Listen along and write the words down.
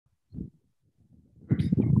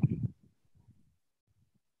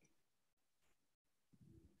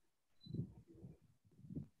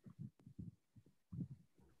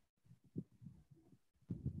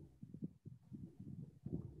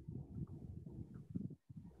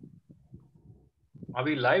Are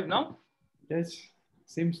we live now? Yes,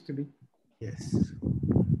 seems to be. Yes.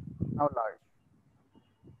 Now live.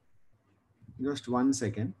 Just 1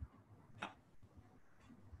 second.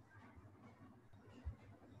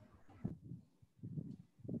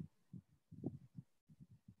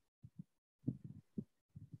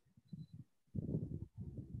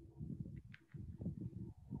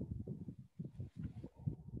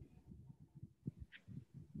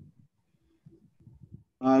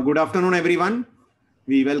 Good afternoon, everyone.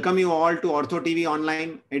 We welcome you all to Ortho TV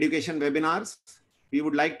online education webinars. We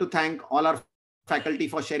would like to thank all our faculty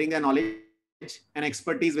for sharing their knowledge and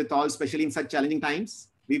expertise with all, especially in such challenging times.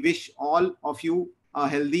 We wish all of you a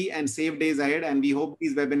healthy and safe days ahead, and we hope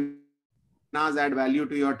these webinars add value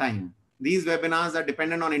to your time. These webinars are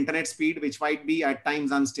dependent on internet speed, which might be at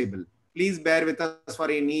times unstable. Please bear with us for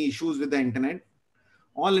any issues with the internet.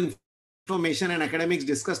 All information and academics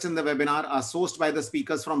discussed in the webinar are sourced by the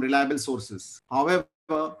speakers from reliable sources. However,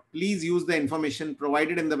 please use the information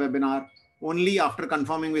provided in the webinar only after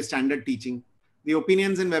confirming with standard teaching. The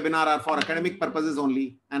opinions in webinar are for academic purposes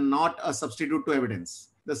only and not a substitute to evidence.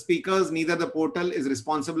 The speakers, neither the portal is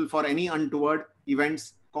responsible for any untoward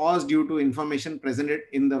events caused due to information presented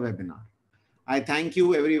in the webinar. I thank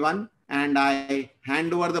you everyone, and I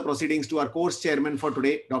hand over the proceedings to our course chairman for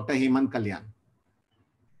today, Dr. Hemant Kalyan.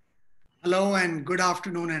 Hello and good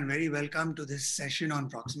afternoon and very welcome to this session on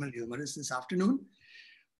proximal humerus this afternoon.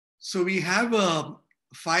 So we have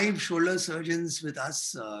 5 shoulder surgeons with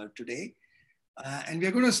us today, and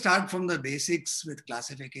we're going to start from the basics with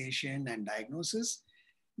classification and diagnosis,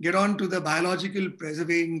 get on to the biological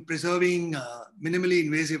preserving minimally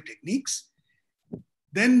invasive techniques,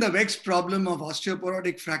 then the vexed problem of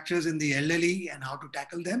osteoporotic fractures in the elderly and how to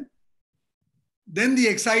tackle them, then the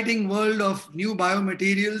exciting world of new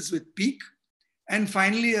biomaterials with PEEK, and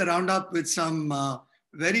finally a roundup with some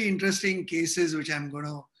very interesting cases, which I'm going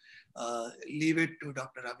to leave it to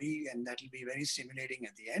Dr. Ravi, and that will be very stimulating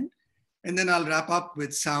at the end. And then I'll wrap up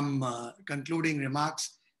with some concluding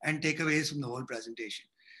remarks and takeaways from the whole presentation.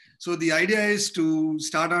 So the idea is to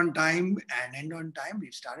start on time and end on time.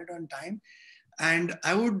 We've started on time. And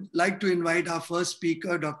I would like to invite our first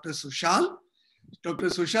speaker, Dr. Sushal. Dr.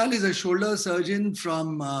 Sushal is a shoulder surgeon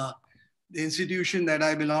from the institution that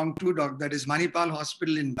I belong to, that is Manipal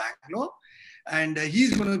Hospital in Bangalore. And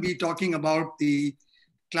he's going to be talking about the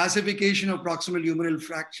classification of proximal humeral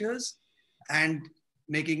fractures and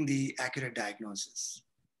making the accurate diagnosis.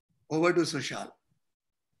 Over to Sushal.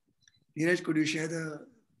 Neeraj, could you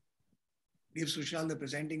give Sushal the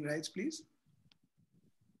presenting rights, please?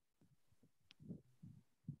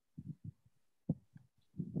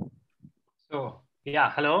 So,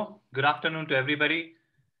 yeah, hello. Good afternoon to everybody.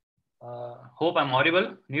 Hope I'm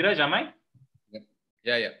audible. Neeraj, am I?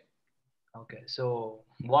 Yeah. Okay, so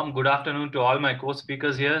warm good afternoon to all my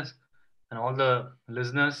co-speakers here and all the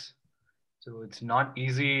listeners. So it's not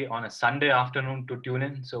easy on a Sunday afternoon to tune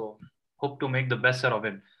in. So hope to make the best out of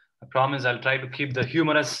it. I promise I'll try to keep the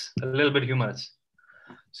humorous, a little bit humorous.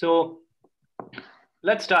 So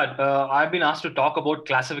let's start. I've been asked to talk about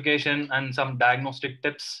classification and some diagnostic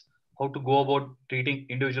tips, how to go about treating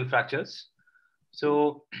individual fractures.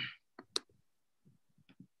 So,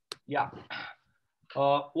 yeah.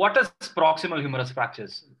 What is proximal humerus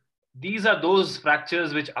fractures? These are those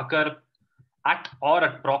fractures which occur at or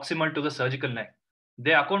at proximal to the surgical neck.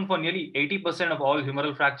 They account for nearly 80% of all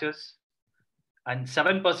humeral fractures and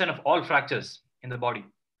 7% of all fractures in the body.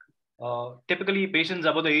 Typically, patients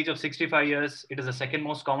above the age of 65 years, it is the second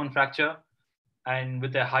most common fracture, and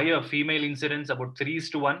with a higher female incidence, about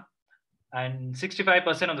 3:1. And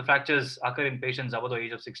 65% of the fractures occur in patients above the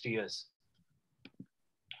age of 60 years.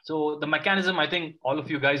 So the mechanism, I think all of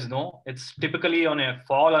you guys know, it's typically on a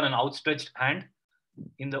fall on an outstretched hand.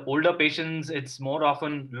 In the older patients, it's more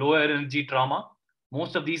often lower energy trauma.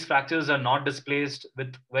 Most of these fractures are not displaced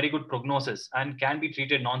with very good prognosis and can be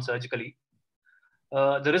treated non-surgically.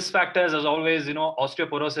 The risk factors, as always,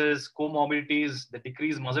 osteoporosis, comorbidities, the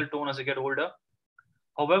decreased muscle tone as you get older.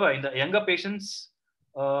 However, in the younger patients,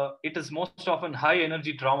 it is most often high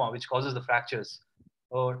energy trauma which causes the fractures.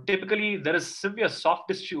 Typically, there is severe soft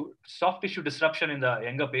tissue disruption in the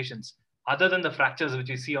younger patients, other than the fractures which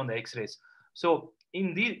you see on the X-rays. So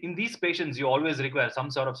in these patients, you always require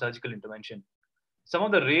some sort of surgical intervention. Some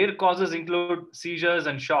of the rare causes include seizures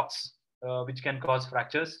and shocks, which can cause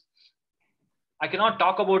fractures. I cannot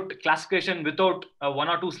talk about classification without 1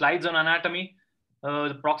 or 2 slides on anatomy.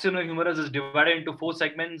 The proximal humerus is divided into 4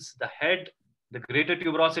 segments: the head, the greater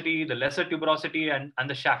tuberosity, the lesser tuberosity, and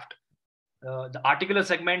the shaft. The articular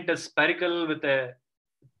segment is spherical with a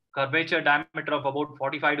curvature diameter of about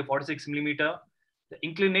 45 to 46 millimeter. The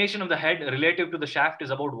inclination of the head relative to the shaft is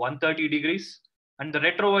about 130 degrees, and the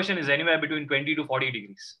retroversion is anywhere between 20 to 40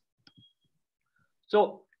 degrees.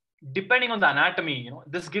 So depending on the anatomy,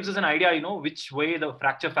 this gives us an idea, which way the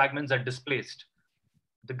fracture fragments are displaced.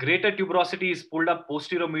 The greater tuberosity is pulled up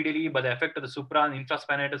posterior-medially by the effect of the supra and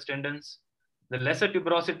infraspinatus tendons. The lesser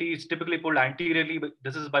tuberosity is typically pulled anteriorly, but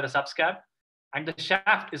this is by the subscap, and the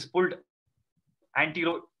shaft is pulled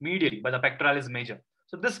anterior-medially by the pectoralis major.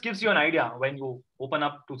 So this gives you an idea when you open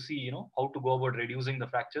up to see, how to go about reducing the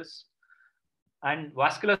fractures. And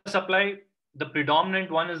vascular supply, the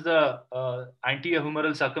predominant one is the anterior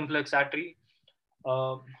humeral circumflex artery.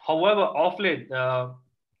 However, of late,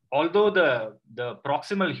 although the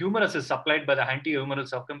proximal humerus is supplied by the anterior humeral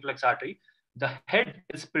circumflex artery, the head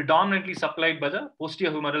is predominantly supplied by the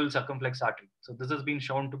posterior humeral circumflex artery. So this has been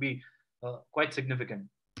shown to be quite significant.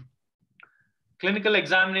 Clinical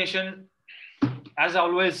examination, as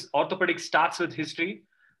always, orthopedic starts with history.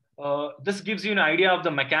 This gives you an idea of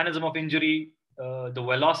the mechanism of injury, the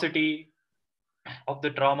velocity of the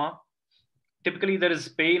trauma. Typically, there is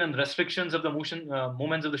pain and restrictions of the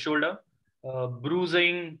movements of the shoulder.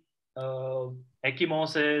 Bruising,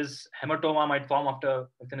 ecchymosis, hematoma might form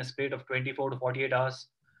within a spate of 24 to 48 hours.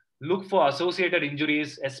 Look for associated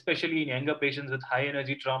injuries, especially in younger patients with high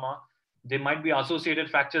energy trauma. There might be associated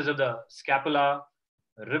fractures of the scapula,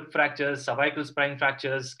 rib fractures, cervical spine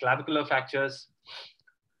fractures, clavicular fractures.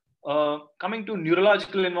 Coming to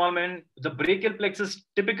neurological involvement, the brachial plexus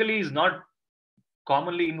typically is not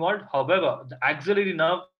commonly involved. However, the axillary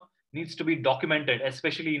nerve needs to be documented,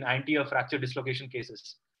 especially in anterior fracture dislocation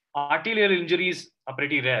cases. Arterial injuries are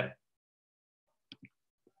pretty rare.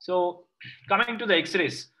 So coming to the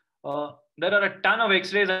x-rays, there are a ton of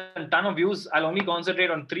x-rays and a ton of views. I'll only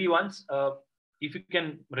concentrate on 3 ones. If you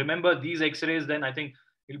can remember these x-rays, then I think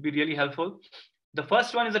it'll be really helpful. The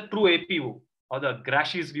first one is a true AP view, or the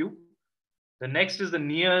Grashi's view. The next is the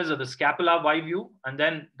Neer's or the scapula Y view, and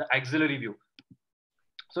then the axillary view.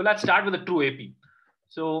 So let's start with the true AP.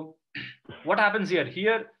 So what happens here?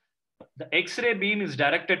 Here, the X-ray beam is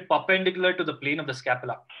directed perpendicular to the plane of the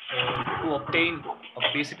scapula to obtain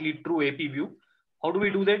a basically true AP view. How do we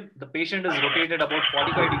do that? The patient is rotated about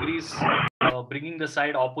 45 degrees, bringing the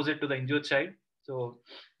side opposite to the injured side. So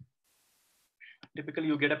typically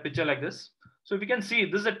you get a picture like this. So if you can see,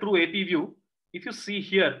 this is a true AP view. If you see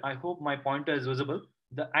here, I hope my pointer is visible.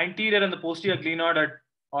 The anterior and the posterior glenoid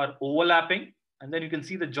are overlapping. And then you can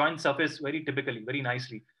see the joint surface very typically, very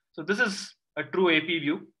nicely. So this is a true AP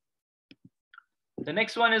view. The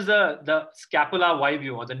next one is the scapula Y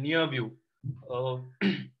view, or the near view.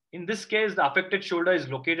 In this case, the affected shoulder is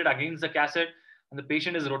located against the cassette, and the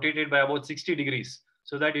patient is rotated by about 60 degrees,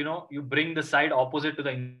 so that you bring the side opposite to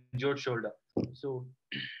the injured shoulder. So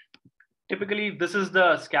typically, this is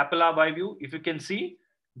the scapula Y view. If you can see,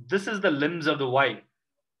 this is the limbs of the Y.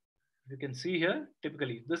 You can see here,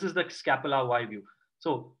 typically, this is the scapula Y view.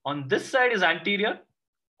 So on this side is anterior,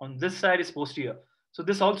 on this side is posterior. So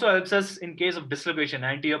this also helps us in case of dislocation,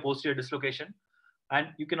 anterior posterior dislocation. And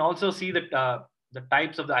you can also see that the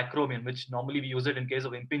types of the acromion, which normally we use it in case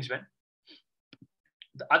of impingement.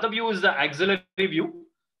 The other view is the axillary view.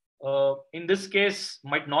 In this case,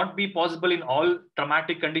 might not be possible in all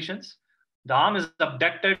traumatic conditions. The arm is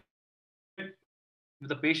abducted with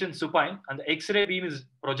the patient supine, and the X-ray beam is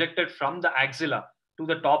projected from the axilla to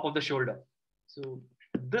the top of the shoulder. So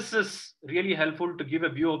this is really helpful to give a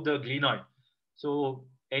view of the glenoid. So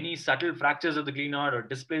any subtle fractures of the glenoid or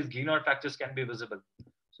displaced glenoid fractures can be visible.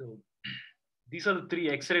 So these are the 3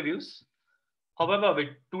 X-ray views. However, with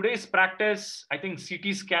today's practice, I think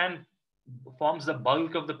CT scan forms the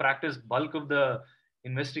bulk of the practice, bulk of the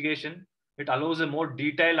investigation. It allows a more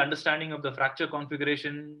detailed understanding of the fracture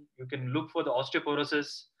configuration. You can look for the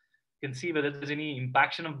osteoporosis. You can see whether there's any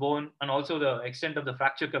impaction of bone, and also the extent of the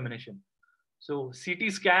fracture combination. So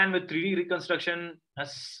CT scan with 3D reconstruction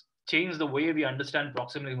has changed the way we understand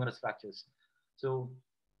proximal humerus fractures. So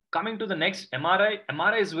coming to the next, MRI.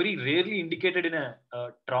 MRI is very rarely indicated in a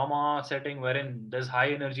trauma setting wherein there's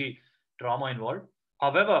high energy trauma involved.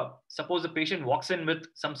 However, suppose the patient walks in with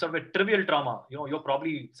some sort of a trivial trauma, you're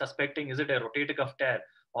probably suspecting, is it a rotator cuff tear,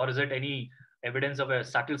 or is it any evidence of a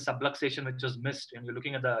subtle subluxation which was missed, and you're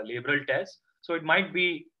looking at the labral tears. So it might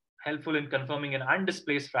be helpful in confirming an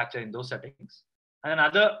undisplaced fracture in those settings. And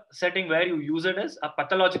another setting where you use it is a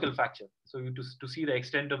pathological fracture. So to see the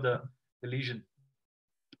extent of the lesion.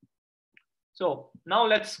 So now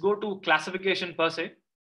let's go to classification per se.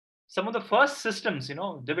 Some of the first systems,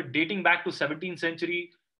 they were dating back to 17th century,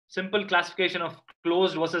 simple classification of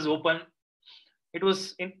closed versus open. It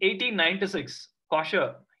was in 1896,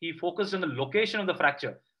 Kosher, he focused on the location of the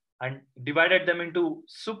fracture and divided them into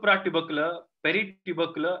supratubercular,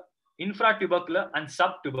 peritubercular, infratubercular, and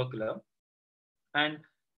subtubercular. And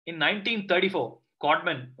in 1934,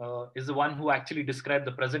 Codman is the one who actually described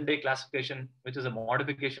the present day classification, which is a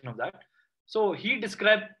modification of that. So he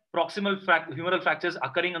described proximal humeral fractures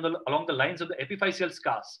occurring along the lines of the epiphyseal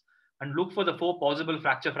scars and look for the 4 possible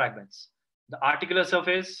fracture fragments: the articular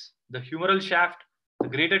surface, the humeral shaft, the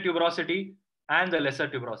greater tuberosity, and the lesser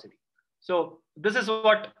tuberosity. So this is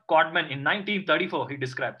what Codman in 1934 he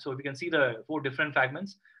described. So if you can see the 4 different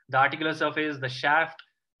fragments: the articular surface, the shaft,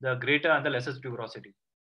 the greater and the lesser tuberosity.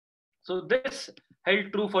 So this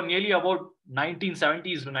held true for nearly about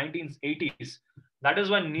 1970s to 1980s. That is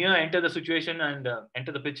when Near entered the situation and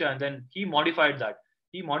entered the picture, and then he modified that.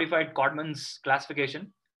 He modified Codman's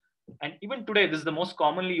classification, and even today, this is the most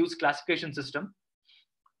commonly used classification system.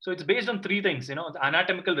 So it's based on 3 things: the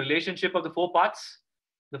anatomical relationship of the 4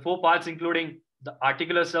 parts, including the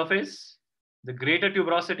articular surface, the greater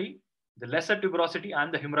tuberosity, the lesser tuberosity,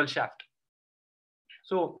 and the humeral shaft.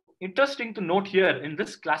 So interesting to note here in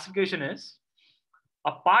this classification is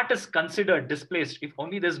a part is considered displaced if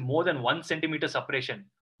only there's more than 1 centimeter separation,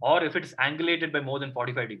 or if it's angulated by more than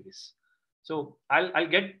 45 degrees. So I'll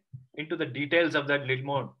get into the details of that a little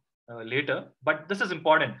more later, but this is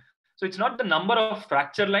important. So it's not the number of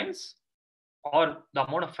fracture lines or the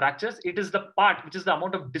amount of fractures, it is the part, which is the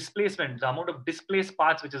amount of displacement, the amount of displaced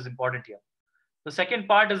parts, which is important here. The second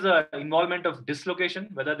part is the involvement of dislocation,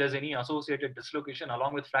 whether there's any associated dislocation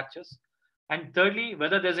along with fractures. And thirdly,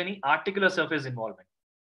 whether there's any articular surface involvement.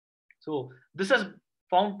 So this is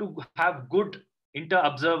found to have good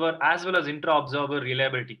inter-observer as well as intra-observer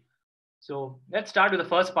reliability. So let's start with the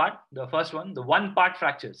first part, the first one, the 1-part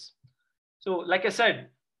fractures. So like I said,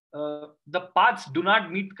 the parts do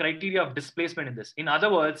not meet criteria of displacement in this. In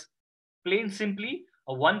other words, plain simply,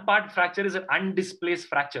 a 1-part fracture is an undisplaced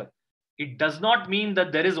fracture. It does not mean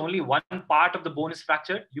that there is only 1 part of the bone is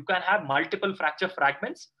fractured. You can have multiple fracture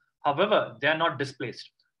fragments. However, they are not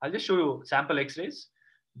displaced. I'll just show you sample X-rays.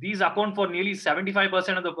 These account for nearly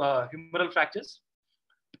 75% of the humeral fractures.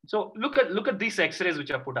 So look at these X-rays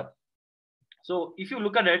which are put up. So if you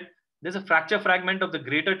look at it, there's a fracture fragment of the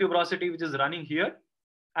greater tuberosity which is running here,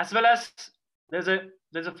 as well as there's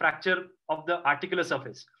a fracture of the articular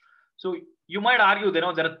surface. So you might argue there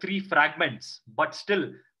are 3 fragments, but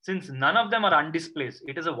still, since none of them are undisplaced,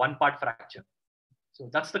 it is a 1-part fracture. So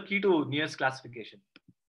that's the key to Near's classification.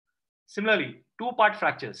 Similarly, 2-part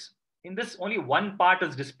fractures. In this, only 1 part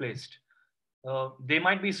is displaced. They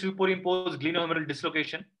might be superimposed glenohumeral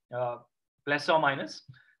dislocation, plus or minus.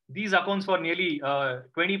 These accounts for nearly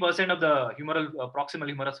 20% of the proximal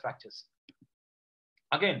humerus fractures.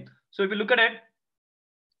 Again, so if you look at it,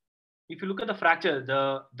 if you look at the fracture,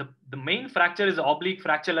 the main fracture is the oblique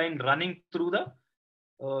fracture line running through the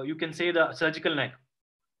you can say the surgical neck,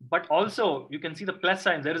 but also you can see the plus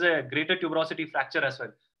sign. There is a greater tuberosity fracture as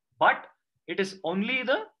well, but it is only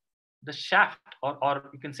the shaft or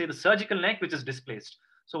you can say the surgical neck which is displaced.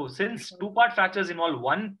 So since 2-part fractures involve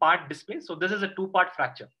 1 part displaced, so this is a 2-part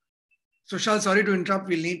fracture. So Shal, sorry to interrupt.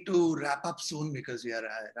 We'll need to wrap up soon because we are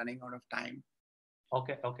running out of time.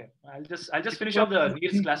 Okay. I'll just finish off the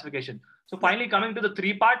Near's classification. So finally, coming to the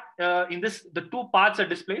 3-part, in this, the 2 parts are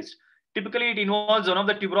displaced. Typically, it involves one of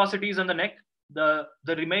the tuberosities on the neck. The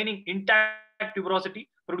remaining intact tuberosity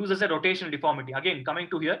produces a rotational deformity. Again, coming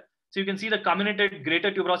to here, so you can see the comminuted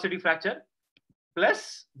greater tuberosity fracture,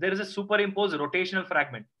 plus there is a superimposed rotational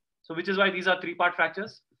fragment. So which is why these are 3-part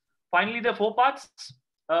fractures. Finally, the 4 parts,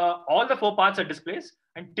 all the 4 parts are displaced.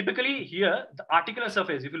 And typically here, the articular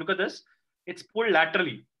surface, if you look at this, it's pulled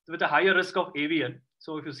laterally with a higher risk of AVN.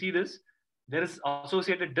 So if you see this, there is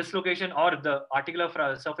associated dislocation or the articular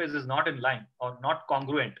surface is not in line or not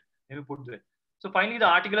congruent. Let me put it. So finally, the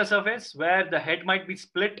articular surface where the head might be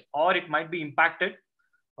split or it might be impacted.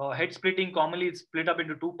 Head splitting commonly is split up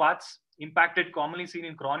into 2 parts. Impacted commonly seen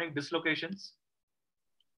in chronic dislocations.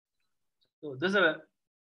 So this is a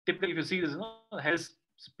typically, if you see this, head is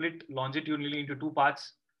split longitudinally into 2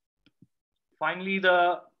 parts. Finally,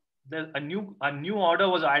 a new order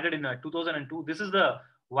was added in 2002. This is the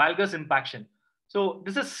valgus impaction. So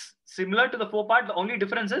this is similar to the 4-part. The only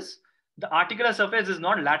difference is the articular surface is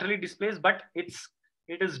not laterally displaced, but it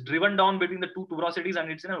is driven down between the 2 tuberosities and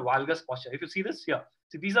it's in a valgus posture. If you see this here,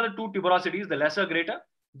 so these are the 2 tuberosities, the lesser greater.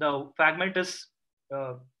 The fragment is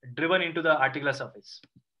driven into the articular surface.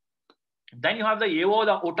 Then you have the AO,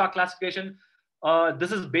 the OTA classification.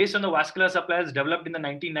 This is based on the vascular supplies developed in the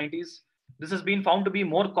 1990s. This has been found to be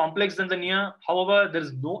more complex than the Near. However, there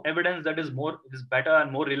is no evidence that is better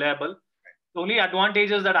and more reliable. The only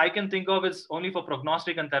advantages that I can think of is only for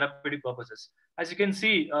prognostic and therapeutic purposes. As you can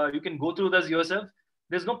see, you can go through this yourself.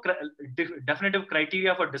 There's no definitive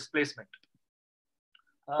criteria for displacement.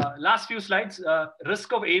 Last few slides,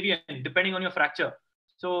 risk of avian depending on your fracture.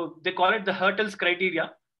 So they call it the Hertel's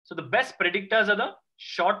criteria. So the best predictors are the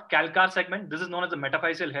short calcar segment. This is known as the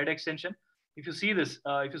metaphyseal head extension. If you see this,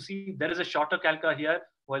 if you see there is a shorter calcar here,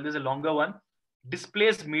 while there's a longer one.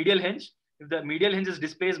 Displaced medial hinge. If the medial hinge is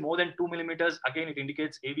displaced more than 2 millimeters, again, it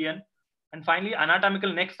indicates avian. And finally,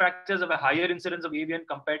 anatomical neck fractures have a higher incidence of avian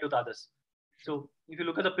compared to the others. So if you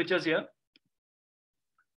look at the pictures here,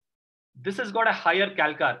 this has got a higher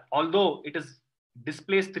calcar, although it is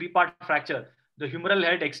displaced three-part fracture. The humeral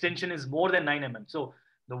head extension is more than 9 mm. So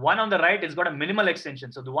the one on the right has got a minimal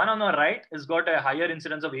extension. So the one on the right has got a higher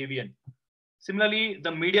incidence of avian. Similarly,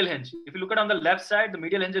 the medial hinge. If you look at on the left side, the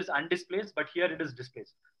medial hinge is undisplaced, but here it is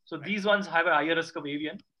displaced. So these ones have a higher risk of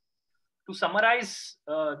avian. To summarize,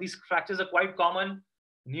 these fractures are quite common.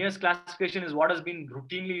 Nearest classification is what has been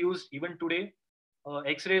routinely used even today.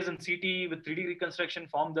 X-rays and CT with 3D reconstruction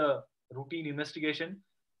form the routine investigation.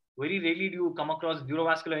 Very rarely do you come across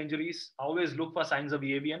neurovascular injuries. Always look for signs of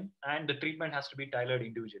avian, and the treatment has to be tailored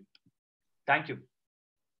individually. Thank you.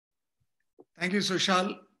 Thank you,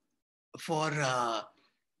 Sushal, for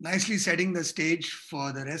nicely setting the stage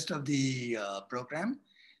for the rest of the program.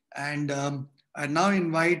 And I now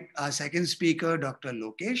invite our second speaker, Dr.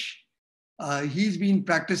 Lokesh. He's been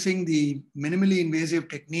practicing the minimally invasive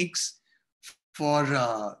techniques for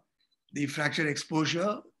the fracture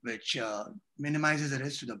exposure, which minimizes the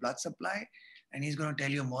risk to the blood supply. And he's going to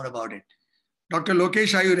tell you more about it. Dr.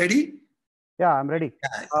 Lokesh, are you ready? Yeah, I'm ready.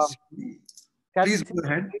 Please go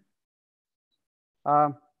ahead.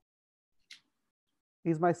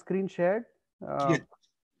 Is my screen shared?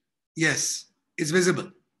 Yes, it's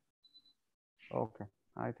visible. Okay,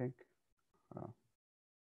 I think.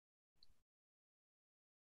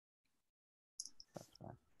 That's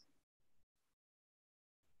fine.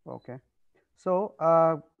 Okay. So,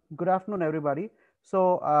 good afternoon, everybody.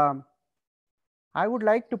 So, I would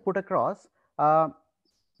like to put across the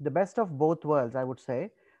best of both worlds, I would say,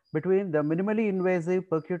 between the minimally invasive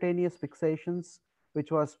percutaneous fixations, which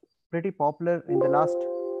was pretty popular in the last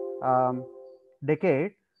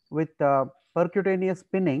decade, with percutaneous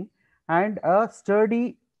pinning and a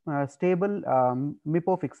sturdy, stable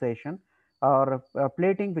MIPO fixation or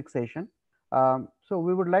plating fixation. So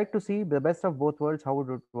we would like to see the best of both worlds, how would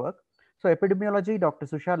it work. So epidemiology, Dr.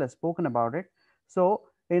 Sushal has spoken about it. So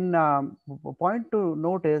in point to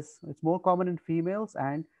note is it's more common in females,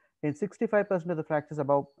 and in 65% of the fractures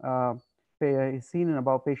above is seen in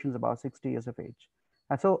about patients about 60 years of age.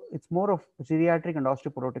 And so it's more of geriatric and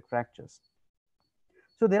osteoporotic fractures.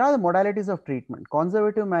 So there are the modalities of treatment.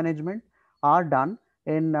 Conservative management are done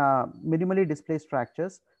in minimally displaced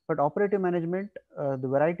fractures, but operative management, the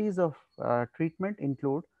varieties of treatment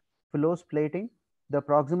include Fallot's plating, the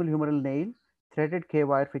proximal humeral nail, threaded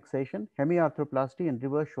K-wire fixation, hemiarthroplasty, and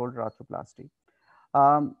reverse shoulder arthroplasty,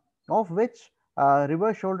 of which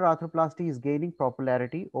reverse shoulder arthroplasty is gaining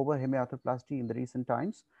popularity over hemiarthroplasty in the recent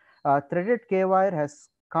times. Threaded K-wire has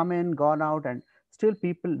come in, gone out, and still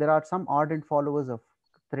people, there are some ardent followers of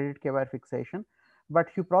threaded K-wire fixation, but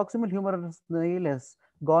proximal humeral nail has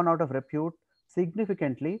gone out of repute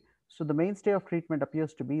significantly. So the mainstay of treatment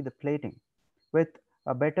appears to be the plating with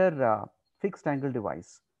a better fixed angle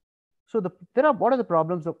device. So what are the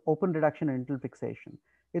problems of open reduction and internal fixation?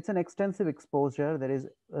 It's an extensive exposure. There is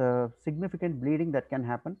significant bleeding that can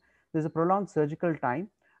happen. There's a prolonged surgical time,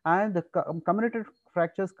 and the comminuted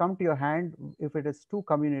fractures come to your hand if it is too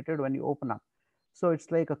comminuted when you open up. So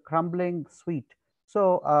it's like a crumbling sweet.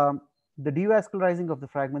 So the devascularizing of the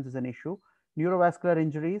fragments is an issue. Neurovascular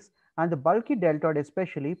injuries and the bulky deltoid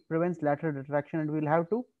especially prevents lateral retraction, and we'll have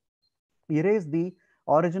to erase the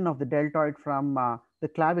origin of the deltoid from the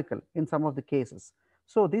clavicle in some of the cases.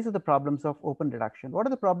 So these are the problems of open reduction. What are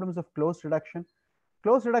the problems of closed reduction?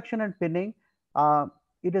 Closed reduction and pinning,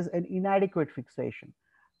 it is an inadequate fixation.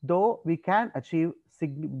 Though we can achieve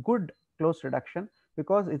good closed reduction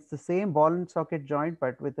because it's the same ball and socket joint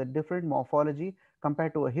but with a different morphology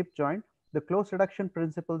compared to a hip joint. The closed reduction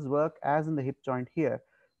principles work as in the hip joint here.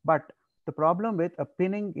 But the problem with a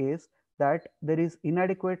pinning is that there is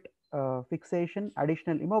inadequate fixation,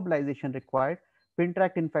 additional immobilization required. Pin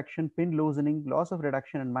tract infection, pin loosening, loss of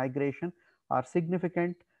reduction, and migration are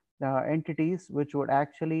significant entities which would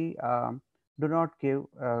actually do not give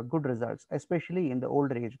good results, especially in the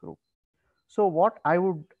older age group. So what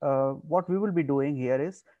we will be doing here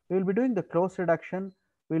is we will be doing the close reduction.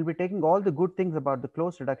 We will be taking all the good things about the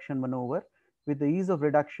close reduction maneuver with the ease of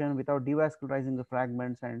reduction without devascularizing the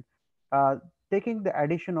fragments and taking the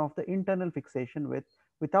addition of the internal fixation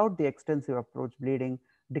without the extensive approach bleeding,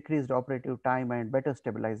 decreased operative time, and better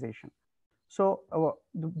stabilization. So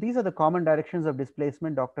these are the common directions of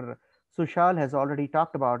displacement. Dr. Sushal has already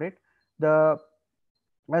talked about it.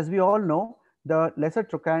 As we all know, the lesser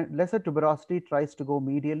tuberosity tries to go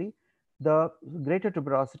medially. The greater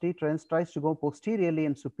tuberosity tries to go posteriorly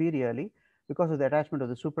and superiorly because of the attachment of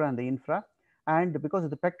the supra and the infra, and because of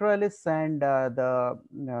the pectoralis and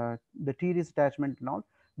the teres attachment and all,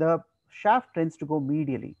 the shaft tends to go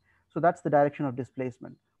medially. So that's the direction of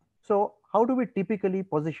displacement. So how do we typically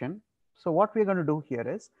position? So what we're going to do here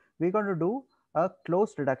is we're going to do a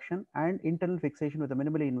closed reduction and internal fixation with a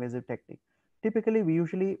minimally invasive technique. Typically, we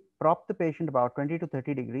usually prop the patient about 20 to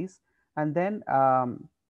 30 degrees, and then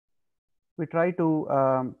we try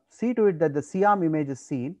to see to it that the C-arm image is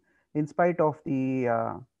seen in spite of the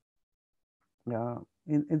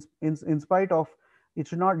in spite of it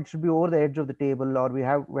should be over the edge of the table, or we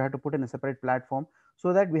have to put in a separate platform,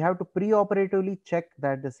 so that we have to pre-operatively check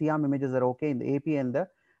that the C-arm images are okay in the AP and the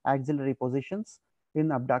axillary positions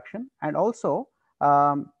in abduction, and also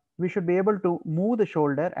we should be able to move the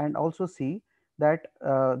shoulder and also see that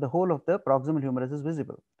the whole of the proximal humerus is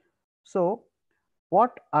visible. So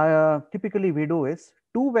what typically we do is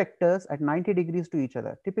two vectors at 90 degrees to each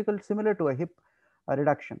other, similar to a hip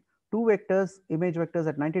reduction. Two vectors, image vectors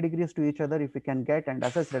at 90 degrees to each other, if we can get and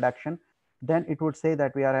assess reduction, then it would say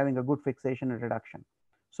that we are having a good fixation and reduction.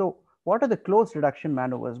 So what are the closed reduction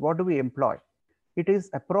maneuvers? What do we employ? It is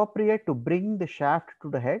appropriate to bring the shaft to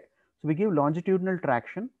the head. So we give longitudinal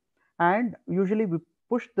traction, and usually we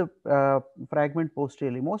push the fragment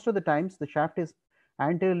posteriorly. Most of the times the shaft is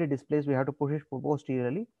anteriorly displaced, we have to push it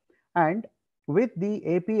posteriorly. And with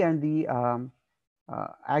the AP and the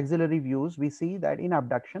axillary views, we see that in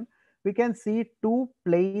abduction, we can see two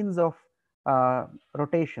planes of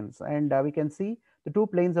rotations, and we can see the two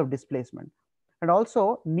planes of displacement. And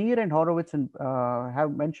also Neer and Horowitz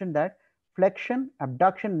have mentioned that flexion,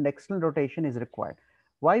 abduction, and external rotation is required.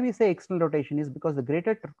 Why we say external rotation is because the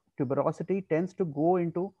greater tuberosity tends to go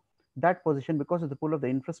into that position because of the pull of the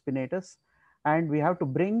infraspinatus, and we have to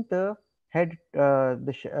bring the head,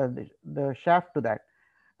 the shaft to that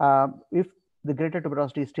if the greater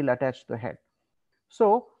tuberosity is still attached to the head.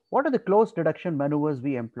 So what are the closed reduction maneuvers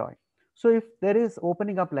we employ? So if there is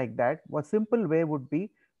opening up like that, a simple way would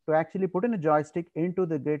be to actually put in a joystick into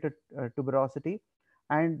the greater tuberosity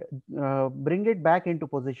and bring it back into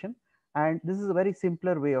position. And this is a very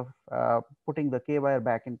simpler way of putting the K-wire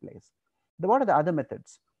back in place. What are the other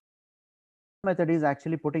methods? Method is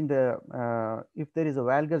actually putting the, if there is a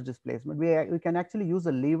valgus displacement, we can actually use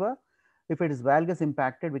a lever. If it is valgus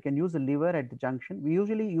impacted, we can use a lever at the junction. We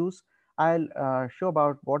usually use, I'll show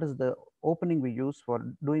about what is the opening we use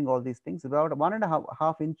for doing all these things. About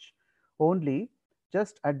 1.5 inch only,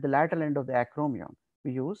 just at the lateral end of the acromion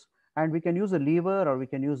we use. And we can use a lever, or we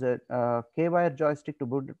can use a K-wire joystick to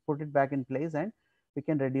put it back in place, and we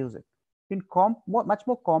can reduce it. In much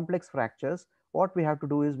more complex fractures, what we have to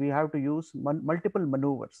do is we have to use multiple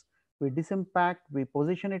maneuvers. We disimpact, we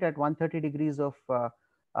position it at 130 degrees of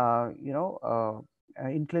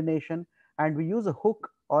inclination, and we use a hook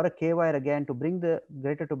or a K-wire again to bring the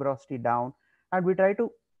greater tuberosity down, and we try to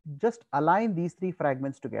just align these three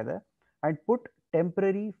fragments together and put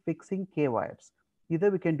temporary fixing K-wires. Either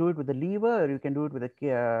we can do it with a lever, or you can do it with a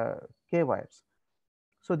K-wires.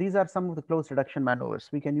 So these are some of the closed reduction maneuvers.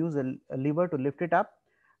 We can use a lever to lift it up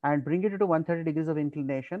and bring it to 130 degrees of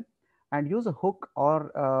inclination, and use a hook, or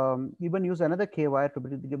even use another K-wire to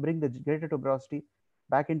bring the greater tuberosity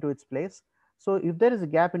back into its place. So if there is a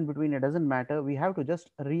gap in between, it doesn't matter. We have to just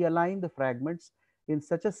realign the fragments in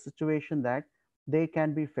such a situation that they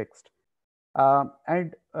can be fixed.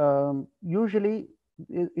 Usually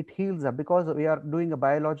it heals up because we are doing a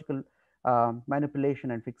biological manipulation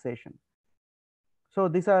and fixation. So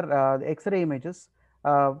these are the X-ray images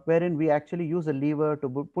wherein we actually use a lever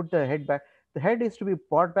to put the head back. The head is to be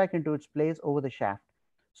brought back into its place over the shaft.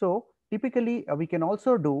 So typically we can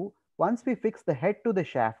also do, once we fix the head to the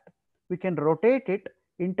shaft, we can rotate it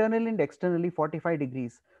internally and externally 45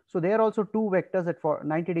 degrees. So there are also two vectors at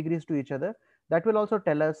 90 degrees to each other. That will also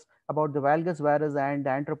tell us about the valgus, varus, and the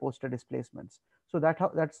anteroposterior displacements. So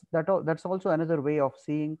that's also another way of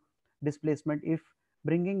seeing displacement if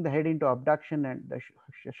bringing the head into abduction and the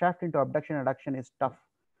shaft into abduction and adduction is tough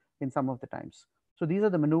in some of the times. So these are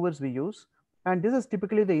the maneuvers we use, and this is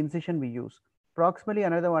typically the incision we use. Approximately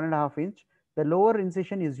another 1.5 inch. The lower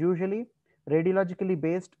incision is usually radiologically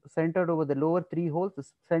based, centered over the lower three holes. The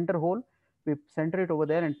center hole, we center it over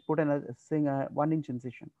there and put another 1 inch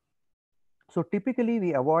incision. So typically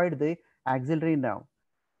we avoid the axillary nerve.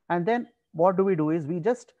 And then what do? Is we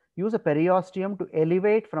just use a periosteum to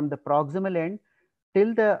elevate from the proximal end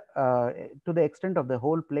till the to the extent of the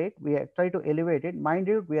whole plate. We try to elevate it. Mind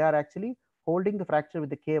you, we are actually holding the fracture with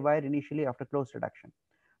the K wire initially after close reduction,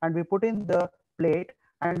 and we put in the plate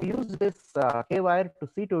and use this K wire to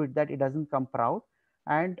see to it that it doesn't come proud.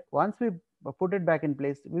 And once we put it back in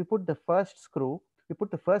place, we put the first screw. We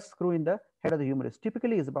put the first screw in the head of the humerus.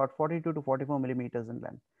 Typically, is about 42 to 44 millimeters in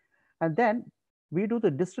length, and then we do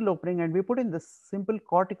the distal opening and we put in this simple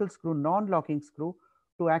cortical screw, non-locking screw,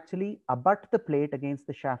 to actually abut the plate against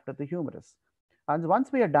the shaft of the humerus. And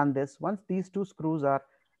once we have done this, once these two screws are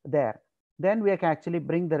there, then we can actually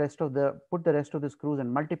bring the rest of the, put the rest of the screws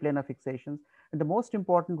in multiplanar fixations. And the most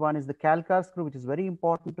important one is the calcar screw, which is very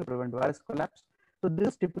important to prevent varus collapse. So this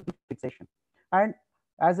is typical fixation. And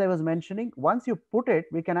as I was mentioning, once you put it,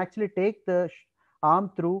 we can actually take the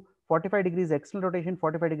arm through 45 degrees external rotation,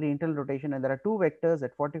 45 degree internal rotation, and there are two vectors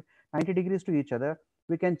at 90 degrees to each other.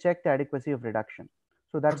 We can check the adequacy of reduction.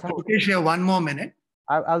 So that's how. Okay, share 1 more minute.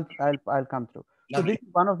 I'll come through. Lovely. So this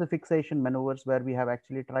is one of the fixation maneuvers where we have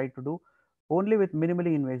actually tried to do only with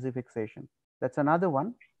minimally invasive fixation. That's another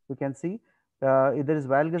one. We can see if there is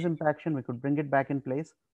valgus impaction, we could bring it back in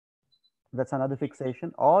place. That's another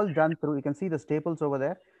fixation, all done through, you can see the staples over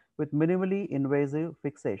there, with minimally invasive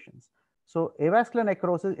fixations. So avascular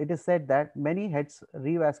necrosis, it is said that many heads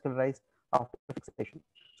revascularize after fixation.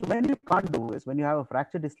 So when you can't do is when you have a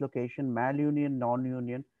fracture dislocation, malunion,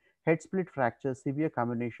 non-union, head split fracture, severe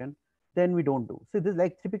combination, then we don't do. So this,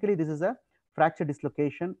 like, typically this is a fracture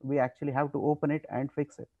dislocation. We actually have to open it and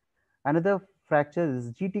fix it. Another fracture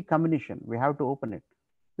is GT combination. We have to open it.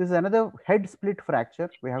 This is another head split fracture.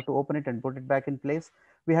 We have to open it and put it back in place.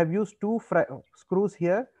 We have used two screws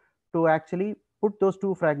here to actually put those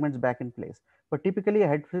two fragments back in place. But typically a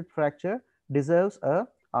head split fracture deserves a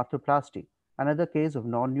arthroplasty. Another case of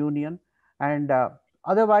non-union. And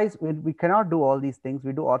otherwise, we cannot do all these things.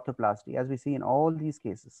 We do orthoplasty, as we see in all these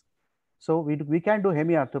cases. So we can do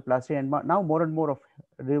hemiarthroplasty, and now more and more of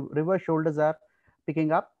reverse shoulders are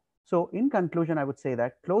picking up. So in conclusion, I would say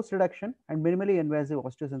that close reduction and minimally invasive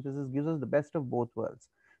osteosynthesis gives us the best of both worlds.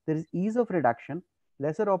 There is ease of reduction,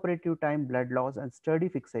 lesser operative time, blood loss, and sturdy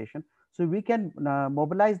fixation. So we can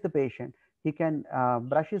mobilize the patient. He can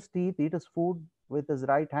brush his teeth, eat his food with his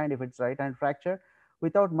right hand if it's right hand fracture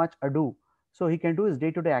without much ado. So he can do his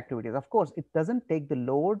day-to-day activities. Of course, it doesn't take the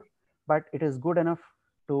load, but it is good enough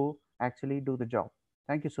to actually do the job.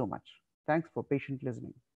 Thank you so much. Thanks for patient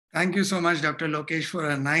listening. Thank you so much, Dr. Lokesh, for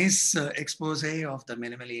a nice expose of the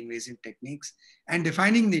minimally invasive techniques and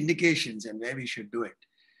defining the indications and where we should do it.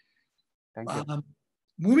 Thank you.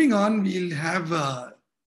 Moving on, we'll have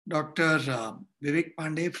Dr. Vivek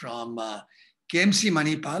Pandey from KMC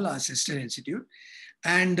Manipal, our sister institute.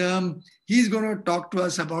 And he's going to talk to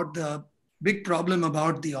us about the big problem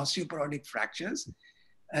about the osteoporotic fractures.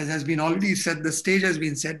 As has been already said, the stage has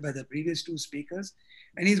been set by the previous two speakers.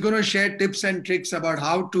 And he's going to share tips and tricks about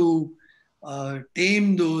how to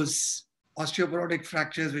tame those osteoporotic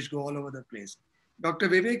fractures which go all over the place. Dr.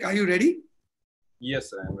 Vivek, are you ready?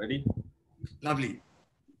 Yes, I am ready. Lovely.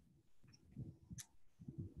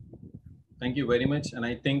 Thank you very much. And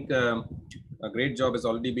I think a great job has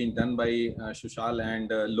already been done by Shushal and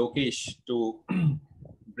Lokesh to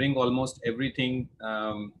bring almost everything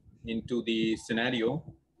into the scenario.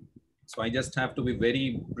 So I just have to be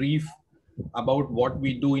very brief about what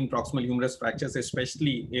we do in proximal humerus fractures,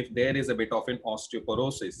 especially if there is a bit of an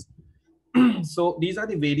osteoporosis. So these are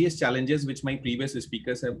the various challenges which my previous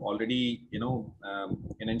speakers have already,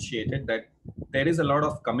 enunciated, that there is a lot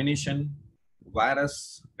of comminution,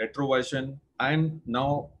 varus, retroversion, and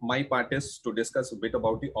now my part is to discuss a bit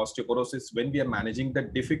about the osteoporosis when we are managing the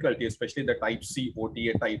difficulty, especially the type C,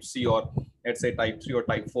 OTA type C, or let's say type 3 or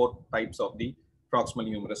type 4 types of the proximal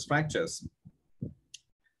humerus fractures.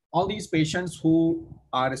 All these patients who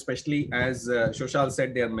are, especially as Shoshal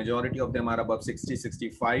said, their majority of them are above 60,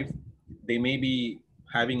 65. They may be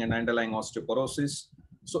having an underlying osteoporosis.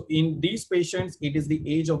 So in these patients, it is the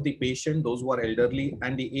age of the patient, those who are elderly,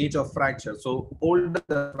 and the age of fracture. So older,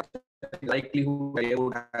 the likelihood they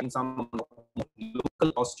would have some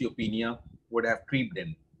local osteopenia would have creeped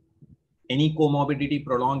in. Any comorbidity,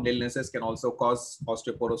 prolonged illnesses can also cause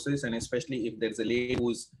osteoporosis, and especially if there's a lady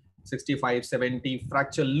who's 65, 70,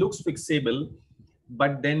 fracture looks fixable,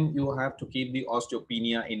 but then you have to keep the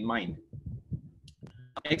osteopenia in mind.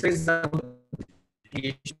 Exercises to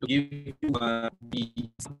give you the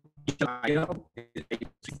idea of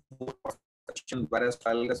whereas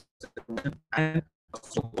and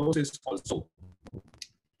osteoporosis also.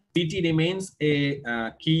 PT remains a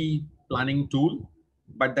key planning tool,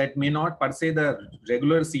 but that may not per se, the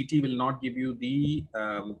regular CT will not give you the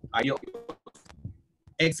idea.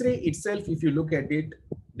 X-ray itself, if you look at it,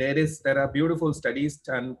 there are beautiful studies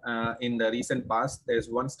done in the recent past. There's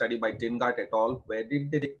one study by Tingart et al. Where they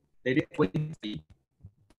did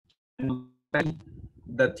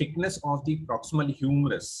the thickness of the proximal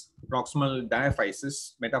humerus, proximal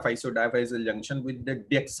diaphysis, metaphyseal-diaphyseal junction with the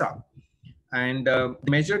DEXA, and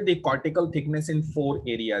measured the cortical thickness in 4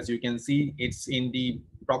 areas. You can see it's in the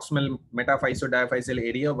proximal metaphyseal-diaphyseal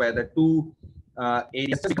area where the 2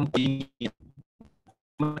 areas become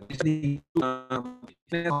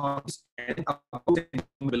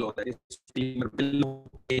below, that is below.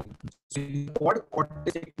 What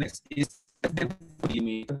thickness is 10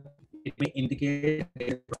 millimeter, it may indicate.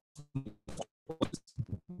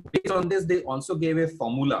 Based on this, they also gave a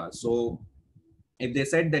formula. So if they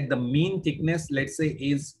said that the mean thickness, let's say,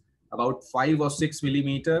 is about 5 or 6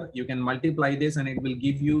 millimeter, you can multiply this and it will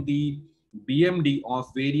give you the BMD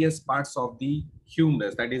of various parts of the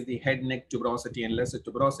humerus, that is the head, neck tuberosity and lesser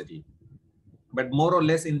tuberosity. But more or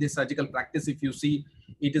less in this surgical practice, if you see,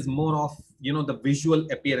 it is more of, you know, the visual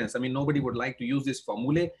appearance. I mean, nobody would like to use this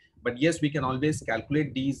formula, but yes, we can always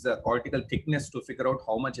calculate these cortical thickness to figure out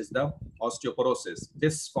how much is the osteoporosis.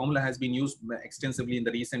 This formula has been used extensively in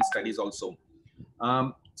the recent studies also.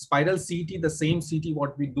 Spiral CT, the same CT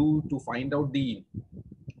what we do to find out the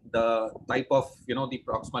type of, you know, the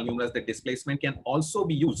proximal humerus, the displacement, can also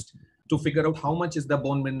be used to figure out how much is the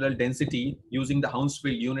bone mineral density using the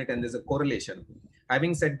Hounsfield unit, and there's a correlation.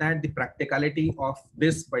 Having said that, the practicality of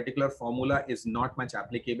this particular formula is not much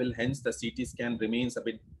applicable, hence the CT scan remains a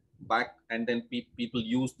bit back, and then people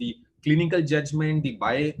use the clinical judgment, the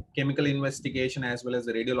biochemical investigation, as well as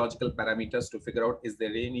the radiological parameters to figure out is there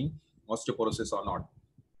any osteoporosis or not.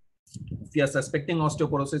 If you are suspecting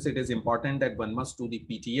osteoporosis, it is important that one must do the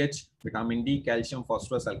PTH, vitamin D, calcium,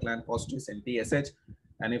 phosphorus, alkaline phosphates, and TSH.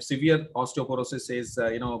 And if severe osteoporosis is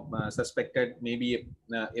suspected, maybe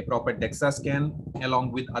a proper DEXA scan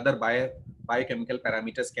along with other biochemical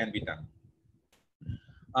parameters can be done.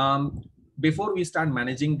 Before we start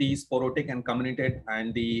managing these porotic and comminuted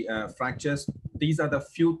and the fractures, these are the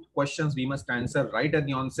few questions we must answer right at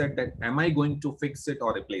the onset, that am I going to fix it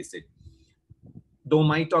or replace it? Though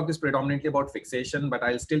my talk is predominantly about fixation, but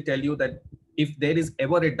I'll still tell you that if there is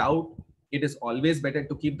ever a doubt, it is always better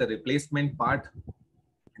to keep the replacement part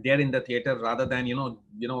there in the theater rather than,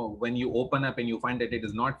 when you open up and you find that it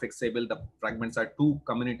is not fixable, the fragments are too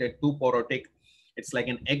comminuted, too porotic, it's like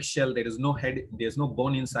an eggshell, there is no head, there's no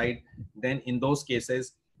bone inside. Then in those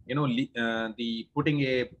cases, the putting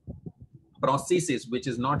a prosthesis, which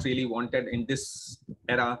is not really wanted in this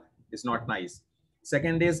era, is not nice.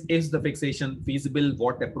 Second is the fixation feasible?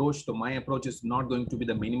 What approach? So my approach is not going to be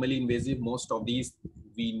the minimally invasive. Most of these,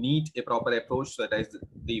 we need a proper approach, so that is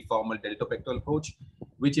the formal deltopectoral approach.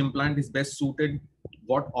 Which implant is best suited?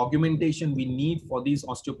 What augmentation we need for these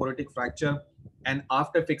osteoporotic fracture? And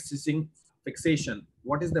after fixation,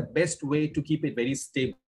 what is the best way to keep it very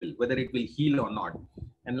stable, whether it will heal or not?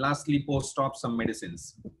 And lastly, post-op, some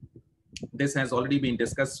medicines. This has already been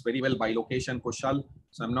discussed very well by Lokesh and Kushal,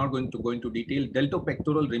 so I'm not going to go into detail.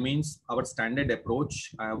 Deltopectoral remains our standard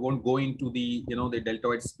approach. I won't go into the, the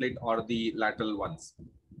deltoid split or the lateral ones.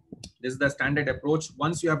 This is the standard approach.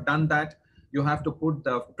 Once you have done that, you have to put,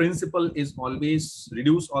 the principle is always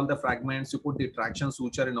reduce all the fragments. You put the traction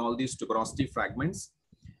suture in all these tuberosity fragments.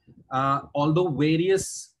 Although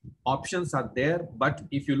various options are there, but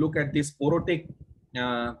if you look at this porotic,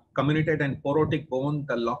 comminuted and porotic bone,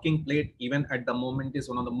 the locking plate even at the moment is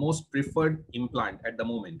one of the most preferred implant at the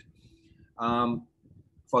moment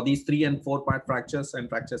for these 3 and 4 part fractures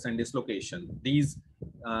and dislocation. These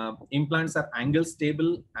implants are angle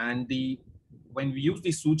stable, and when we use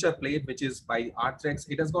the suture plate, which is by Arthrex,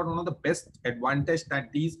 it has got one of the best advantage that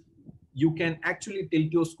these you can actually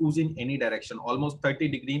tilt your screws in any direction, almost 30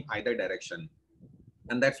 degrees in either direction,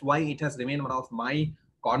 and that's why it has remained one of my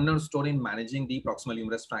cornerstone in managing the proximal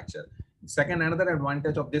humerus fracture. Second, another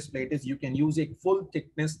advantage of this plate is you can use a full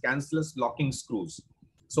thickness cancellous locking screws.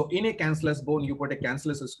 So in a cancellous bone, you put a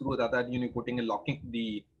cancellous screw, the other you're putting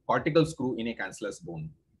the cortical screw in a cancellous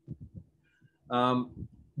bone.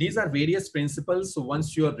 These are various principles. So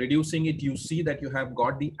once you are reducing it, you see that you have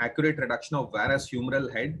got the accurate reduction of varus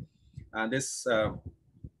humeral head.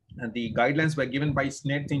 And the guidelines were given by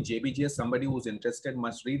SNET in JBGS. Somebody who's interested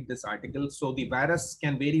must read this article. So the varus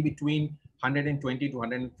can vary between 120 to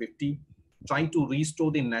 150. Try to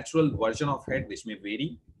restore the natural version of head, which may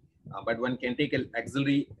vary, but one can take an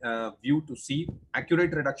auxiliary view to see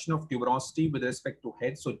accurate reduction of tuberosity with respect to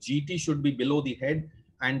head. So GT should be below the head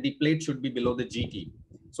and the plate should be below the GT.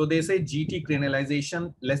 So they say GT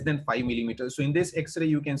crenalization less than 5 millimeters. So in this X-ray,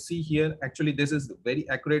 you can see here, actually, this is the very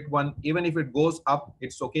accurate one. Even if it goes up,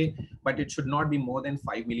 it's okay, but it should not be more than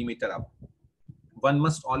 5 millimeter up. One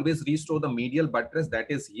must always restore the medial buttress, that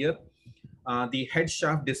is here. The head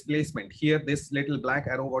shaft displacement here, this little black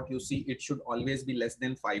arrow, what you see, it should always be less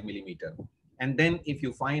than 5 millimeter. And then if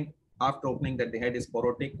you find after opening that the head is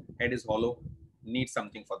porotic, head is hollow, need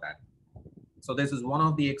something for that. So this is one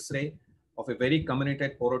of the X-ray of a very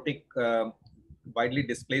comminuted porotic, widely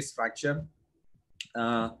displaced fracture.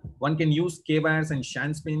 One can use K-wires and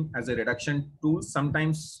shank spin as a reduction tool.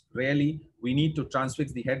 Sometimes, rarely, we need to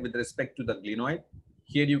transfix the head with respect to the glenoid.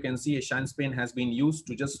 Here you can see a shank spin has been used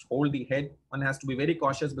to just hold the head. One has to be very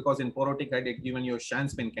cautious because in porotic head, even your shank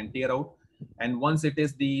spin can tear out. And once it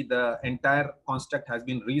is the entire construct has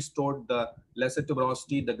been restored, the lesser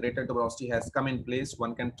tuberosity, the greater tuberosity has come in place,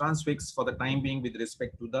 one can transfix for the time being with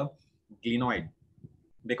respect to the glenoid.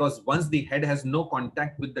 Because once the head has no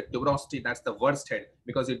contact with the tuberosity, that's the worst head,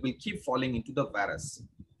 because it will keep falling into the varus.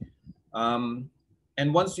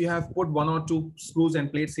 And once you have put 1 or 2 screws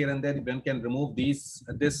and plates here and there, one can remove this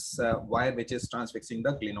wire which is transfixing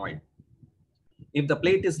the glenoid. If the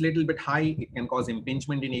plate is little bit high, it can cause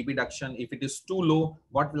impingement in abduction. If it is too low,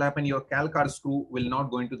 what will happen? Your calcar screw will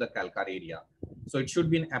not go into the calcar area. So it should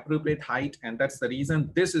be an appropriate height, and that's the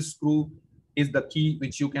reason this screw is the key,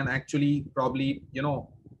 which you can actually probably, you know,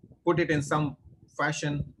 put it in some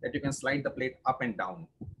fashion that you can slide the plate up and down.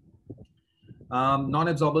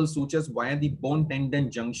 Non-absorbable sutures via the bone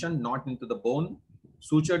tendon junction, not into the bone.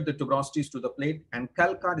 Sutured the tuberosities to the plate, and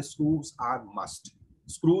calcar screws are must.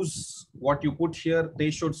 Screws, what you put here, they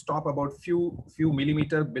should stop about few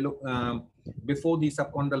millimeter below, before the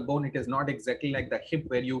subchondral bone. It is not exactly like the hip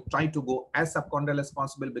where you try to go as subchondral as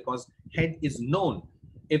possible, because head is known.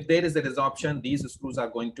 If there is a resorption, these screws are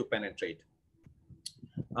going to penetrate.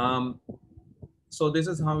 So this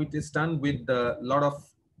is how it is done with a lot of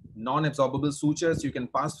non-absorbable sutures. You can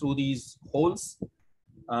pass through these holes.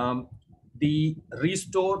 The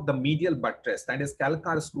restore the medial buttress, that is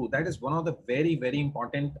calcar screw. That is one of the very, very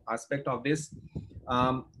important aspect of this.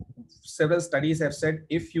 Several studies have said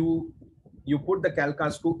if you put the calcar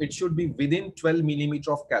screw, it should be within 12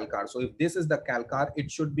 millimeter of calcar. So if this is the calcar, it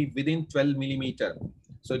should be within 12 millimeter.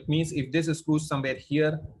 So it means if this screw is somewhere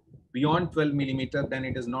here beyond 12 millimeter, then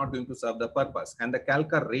it is not going to serve the purpose. And the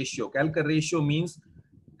calcar ratio means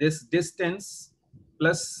this distance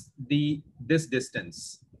plus this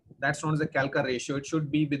distance. That's known as the calcar ratio. It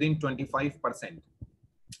should be within 25%.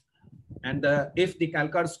 And if the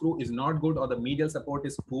calcar screw is not good or the medial support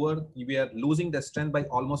is poor, we are losing the strength by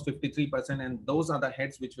almost 53%. And those are the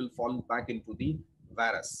heads which will fall back into the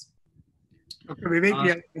varus. Dr. Vivek,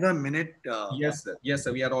 we have a minute. Yes, sir. Yes,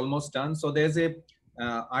 sir. We are almost done. So there's a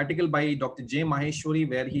article by Dr. J. Maheshwari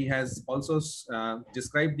where he has also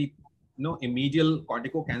described the a medial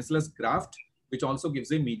corticocancellous graft, which also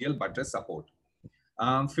gives a medial buttress support.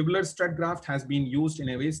 Fibular strut graft has been used in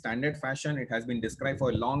a very standard fashion. It has been described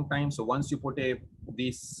for a long time. So once you put the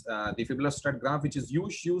fibular strut graft, which is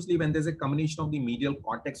used usually when there's a combination of the medial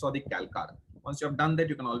cortex or the calcar. Once you have done that,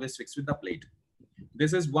 you can always fix with the plate.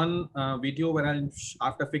 This is one video where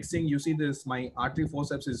after fixing, you see this, my artery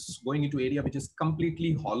forceps is going into area which is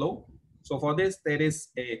completely hollow. So for this, there is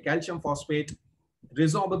a calcium phosphate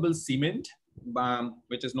resorbable cement,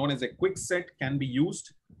 which is known as a quick set, can be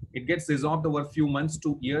used. It gets resorbed over a few months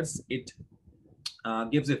to years. It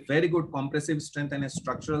gives a very good compressive strength and a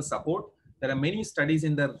structural support. There are many studies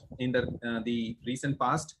in the recent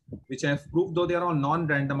past which have proved, though they are all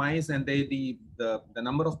non-randomized and the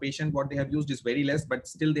number of patients what they have used is very less, but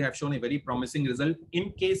still they have shown a very promising result.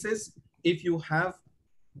 In cases if you have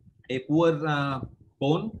a poor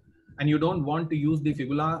bone and you don't want to use the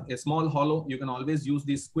fibula, a small hollow, you can always use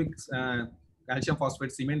this quick calcium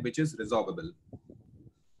phosphate cement, which is resorbable.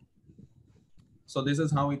 So this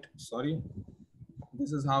is how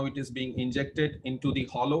this is how it is being injected into the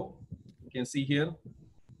hollow. You can see here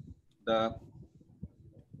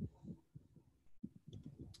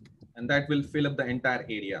and that will fill up the entire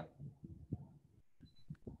area.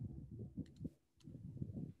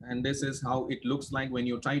 And this is how it looks like when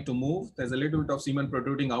you try to move. There's a little bit of semen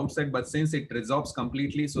protruding outside, but since it resorbs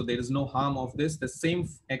completely, so there is no harm of this. The same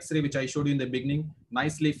X-ray which I showed you in the beginning,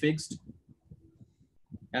 nicely fixed.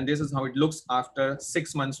 And this is how it looks after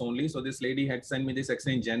 6 months only. So this lady had sent me this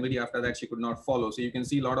X-ray in January. After that, she could not follow. So you can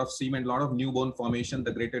see a lot of semen, a lot of new bone formation,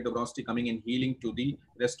 the greater tuberosity coming and healing to the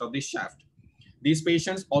rest of the shaft. These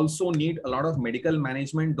patients also need a lot of medical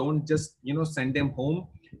management. Don't just, send them home.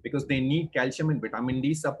 because they need calcium and vitamin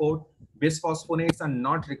D support. Bisphosphonates are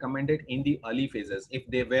not recommended in the early phases. If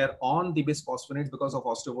they were on the bisphosphonates because of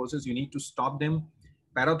osteoporosis, you need to stop them.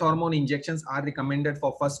 Parathormone injections are recommended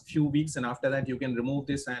for first few weeks, and after that you can remove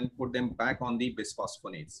this and put them back on the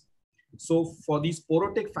bisphosphonates. So for these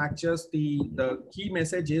porotic fractures, the key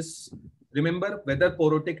message is, remember, whether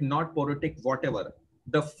porotic, not porotic, whatever.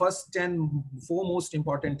 The first and foremost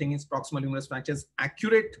important thing is proximal humerus fractures,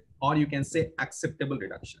 accurate, or you can say acceptable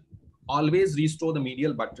reduction. Always restore the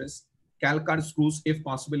medial buttress. Calcar screws, if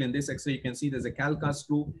possible. In this X-ray, you can see there's a calcar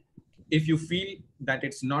screw. If you feel that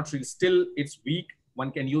it's not real, still it's weak,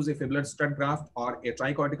 one can use a fibular stud graft or a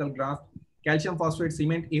tricortical graft. Calcium phosphate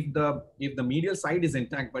cement, if the medial side is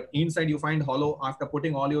intact, but inside you find hollow, after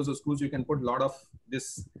putting all your screws, you can put a lot of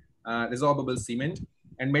this resorbable cement,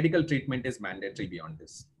 and medical treatment is mandatory beyond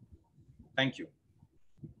this. Thank you.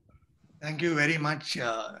 Thank you very much,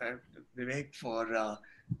 Vivek, for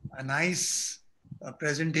a nice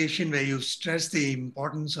presentation where you stress the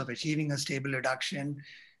importance of achieving a stable reduction,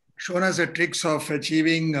 shown us the tricks of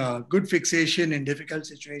achieving good fixation in difficult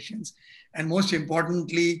situations, and most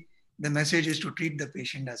importantly, the message is to treat the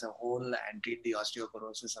patient as a whole and treat the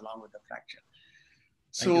osteoporosis along with the fracture.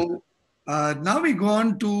 So now we go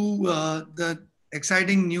on to the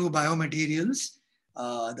exciting new biomaterials,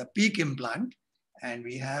 the PEAK implant, and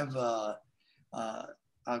we have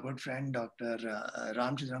our good friend, Dr.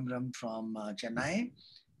 Ram Chidambaram from Chennai,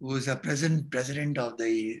 who is a president of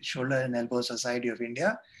the Shoulder and Elbow Society of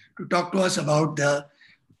India, to talk to us about the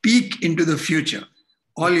PEAK into the future.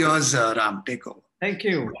 All yours, Ram, take over. Thank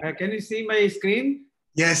you. Can you see my screen?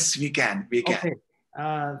 Yes, we can. We can. Okay.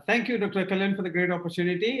 Thank you, Dr. Kalyan, for the great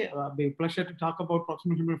opportunity. It'll be a pleasure to talk about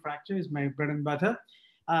proximal humeral fracture. It's my bread and butter.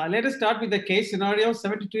 Let us start with the case scenario.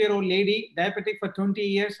 72-year-old lady, diabetic for 20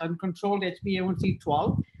 years, uncontrolled HbA1c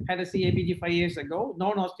 12, had a CABG 5 years ago,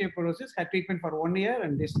 known osteoporosis, had treatment for 1 year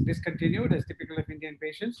and discontinued as typical of Indian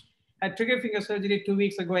patients. Had trigger finger surgery 2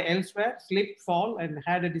 weeks ago elsewhere, slipped, fall, and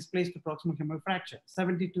had a displaced proximal humeral fracture.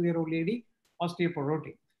 72-year-old lady,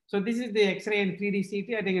 osteoporotic. So this is the X-ray and 3D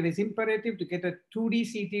CT. I think it is imperative to get a 2D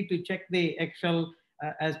CT to check the eggshell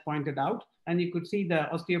as pointed out. And you could see the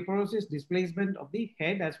osteoporosis, displacement of the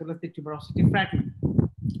head as well as the tuberosity fragment.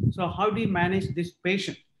 So how do you manage this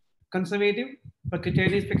patient? Conservative,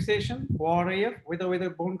 percutaneous fixation, ORIF, with or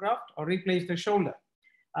without bone graft, or replace the shoulder.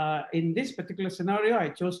 In this particular scenario, I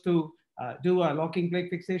chose to do a locking plate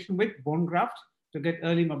fixation with bone graft to get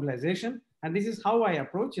early mobilization. And this is how I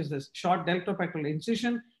approach, is this short deltopectoral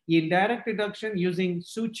incision, indirect reduction using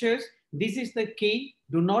sutures. This is the key.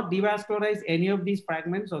 Do not devascularize any of these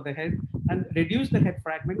fragments of the head and reduce the head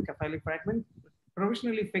fragment, cephalic fragment,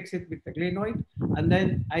 provisionally fix it with the glenoid. And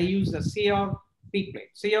then I use a CR PEAK plate.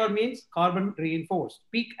 CR means carbon reinforced.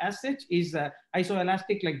 PEAK as such is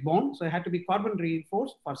isoelastic like bone. So it had to be carbon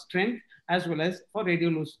reinforced for strength as well as for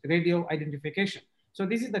radio identification. So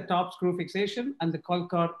this is the top screw fixation and the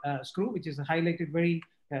Calcar screw, which is highlighted very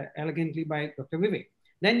elegantly by Dr. Vivek.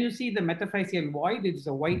 Then you see the metaphyseal void. It is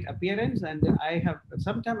a white appearance, and I have,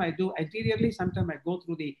 sometimes I do anteriorly, sometimes I go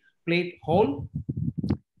through the plate hole,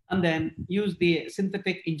 and then use the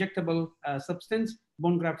synthetic injectable substance,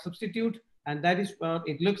 bone graft substitute, and that is what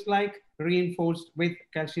it looks like, reinforced with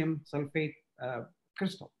calcium sulfate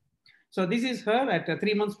crystal. So this is her at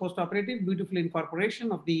 3 months post-operative, beautiful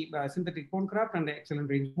incorporation of the synthetic bone graft and the excellent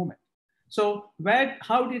range of movement. So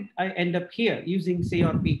how did I end up here using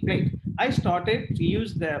CR PEAK plate? I started to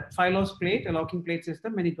use the Phylos plate, a locking plate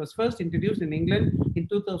system, when it was first introduced in England in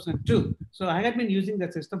 2002. So I had been using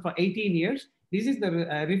that system for 18 years. This is the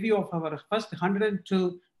review of our first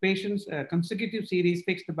 102 patients, consecutive series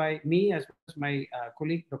fixed by me as well as my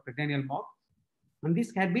colleague, Dr. Daniel Mock. And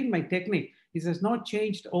this had been my technique. This has not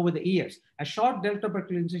changed over the years. A short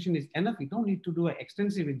deltopectoral incision is enough. You don't need to do an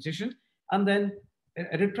extensive incision. And then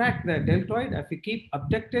retract the deltoid. If you keep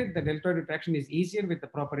abducted, the deltoid retraction is easier with the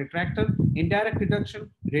proper retractor. Indirect reduction,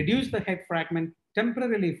 reduce the head fragment,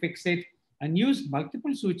 temporarily fix it, and use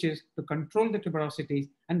multiple sutures to control the tuberosities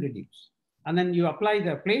and reduce. And then you apply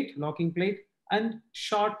the plate, locking plate, and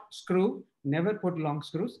short screw. Never put long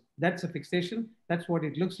screws. That's a fixation. That's what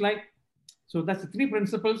it looks like. So that's the three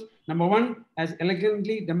principles. Number one, as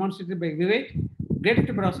elegantly demonstrated by Vivek, greater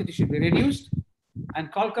tuberosity should be reduced,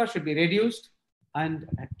 and Calcar should be reduced, and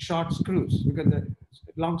short screws, because the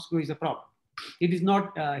long screw is a problem. It is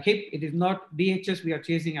not hip, it is not DHS we are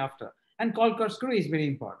chasing after. And Calcar screw is very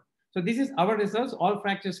important. So this is our results, all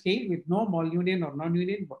fracture scale with no malunion or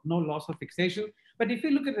non-union, no loss of fixation. But if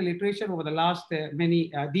you look at the literature over the last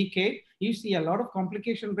many decades, you see a lot of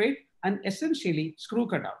complication rate and essentially screw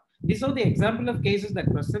cutout. These are the example of cases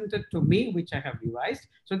that presented to me, which I have revised.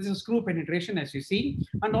 So this is screw penetration, as you see,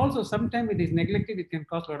 and also sometimes it is neglected, it can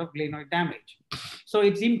cause a lot of glenoid damage. So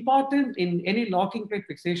it's important in any locking plate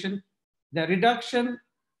fixation, the reduction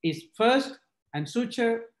is first and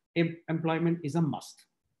suture employment is a must.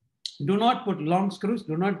 Do not put long screws,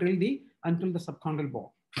 do not drill until the subchondral bone.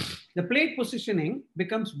 The plate positioning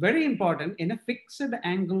becomes very important in a fixed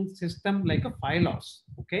angle system like a Phylos,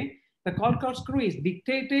 okay? The Colcar screw is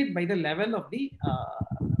dictated by the level of the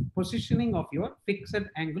positioning of your fixed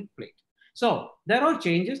angle plate. So there are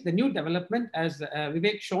changes, the new development as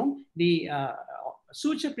Vivek shown, the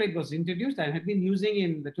suture plate was introduced and had been using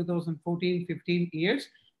in the 2014-15 years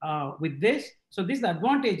with this. So this is the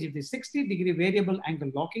advantage of the 60-degree variable angle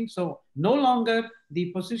locking. So no longer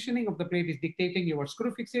the positioning of the plate is dictating your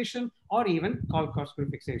screw fixation or even Colcar screw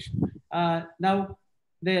fixation. Now,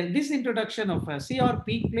 this introduction of a CR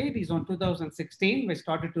peak plate is on 2016. We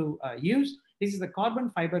started to use. This is the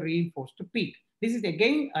carbon fiber reinforced peak. This is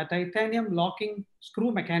again a titanium locking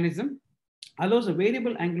screw mechanism, allows a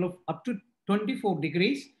variable angle of up to 24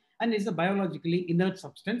 degrees and is a biologically inert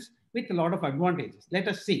substance with a lot of advantages. Let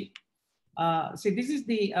us see. See, this is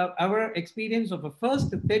the our experience of the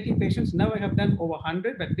first 30 patients. Now I have done over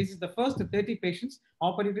 100, but this is the first 30 patients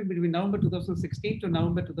operated between November 2016 to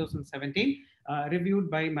November 2017, reviewed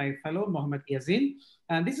by my fellow Mohammed Yazin.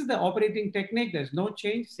 And this is the operating technique. There's no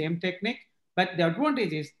change, same technique. But the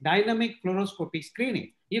advantage is dynamic fluoroscopy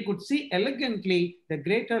screening. You could see elegantly the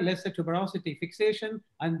greater, lesser tuberosity fixation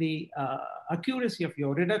and the accuracy of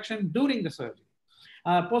your reduction during the surgery.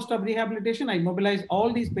 Post-op rehabilitation, I mobilized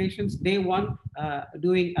all these patients day one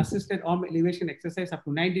doing assisted arm elevation exercise up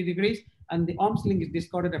to 90 degrees, and the arm sling is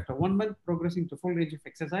discarded after 1 month, progressing to full range of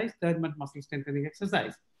exercise, 3rd month muscle strengthening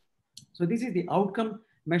exercise. So this is the outcome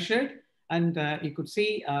measured. And you could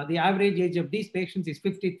see the average age of these patients is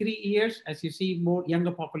 53 years, as you see more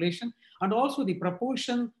younger population. And also the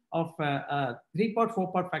proportion of 3-part,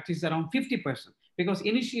 4-part fractures is around 50%. Because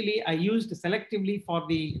initially I used selectively for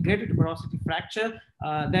the greater tuberosity fracture.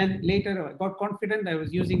 Then later I got confident I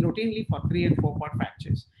was using routinely for 3- and 4-part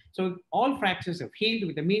fractures. So all fractures have healed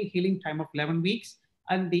with a mean healing time of 11 weeks.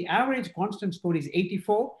 And the average constant score is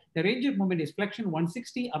 84. The range of movement is flexion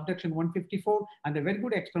 160, abduction 154, and a very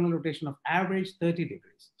good external rotation of average 30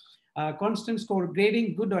 degrees. Constant score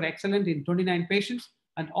grading, good or excellent in 29 patients,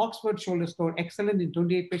 and Oxford shoulder score excellent in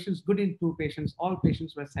 28 patients, good in 2 patients. All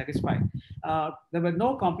patients were satisfied. There were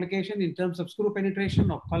no complications in terms of screw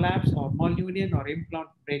penetration or collapse or malunion or implant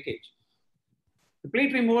breakage. The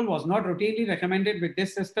plate removal was not routinely recommended with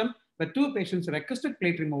this system, but 2 patients requested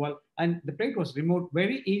plate removal and the plate was removed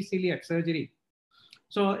very easily at surgery.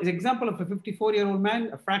 So an example of a 54-year-old man,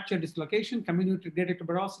 a fracture dislocation, comminuted greater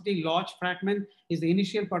tuberosity, large fragment is the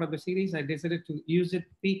initial part of the series. I decided to use it,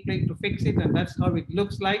 peak plate to fix it, and that's how it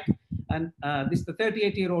looks like. And this is the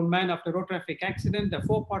 38-year-old man after road traffic accident, a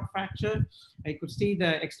 4-part fracture. I could see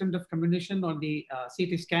the extent of comminution on the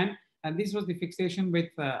CT scan. And this was the fixation with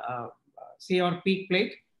CR peak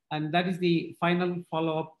plate. And that is the final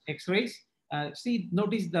follow-up x-rays.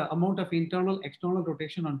 Notice the amount of internal, external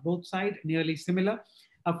rotation on both sides, nearly similar.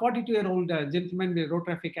 A 42-year-old gentleman with a road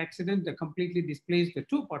traffic accident completely displaced the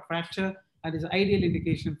 2-part fracture and is ideal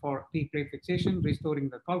indication for peak plate fixation, restoring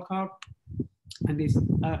the Colcar, and is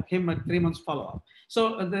him at 3 months follow-up.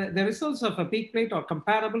 So the results of a peak plate are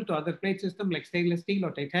comparable to other plate systems like stainless steel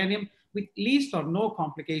or titanium with least or no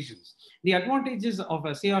complications. The advantages of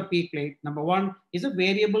a CR peak plate, number 1, is a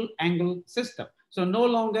variable angle system. So no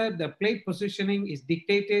longer the plate positioning is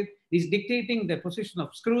dictating the position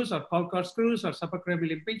of screws or Colcar screws or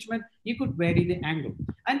subacromial impingement. You could vary the angle,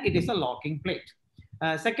 and it is a locking plate.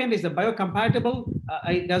 Second is the biocompatible.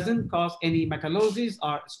 It doesn't cause any metallosis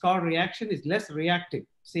or scar reaction, is less reactive.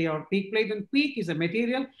 CR peak plate, and PEEK is a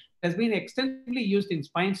material that has been extensively used in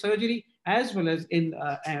spine surgery as well as in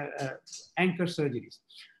anchor surgeries.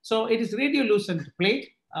 So it is radiolucent plate.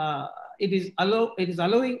 It is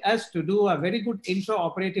allowing us to do a very good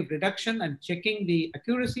intraoperative reduction and checking the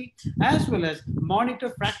accuracy as well as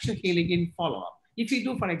monitor fracture healing in follow-up. If you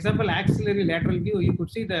do, for example, axillary lateral view, you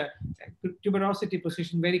could see the tuberosity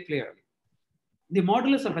position very clearly. The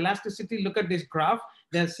modulus of elasticity, look at this graph,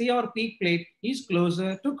 the CR peak plate is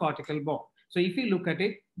closer to cortical bone. So if you look at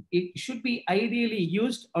it, it should be ideally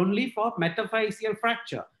used only for metaphyseal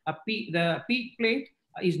fracture. The peak plate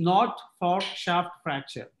is not for shaft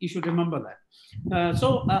fracture. You should remember that.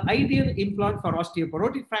 So ideal implant for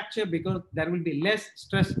osteoporotic fracture because there will be less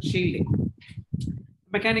stress shielding.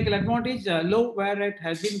 Mechanical advantage, low wear rate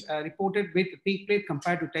has been reported with peak plate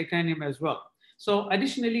compared to titanium as well. So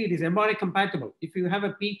additionally, it is MRI compatible. If you have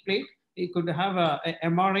a peak plate, it could have a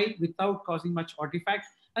MRI without causing much artifact.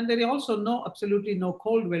 And there is also absolutely no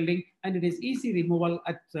cold welding, and it is easy removal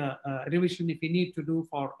at revision if you need to do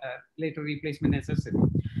for later replacement necessary.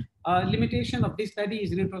 Limitation of this study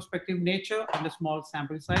is retrospective nature and a small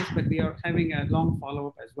sample size, but we are having a long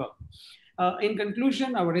follow-up as well. In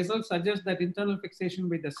conclusion, our results suggest that internal fixation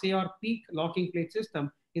with the CR peak locking plate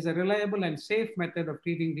system is a reliable and safe method of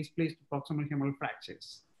treating displaced proximal humeral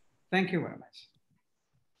fractures. Thank you very much.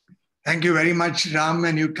 Thank you very much, Ram.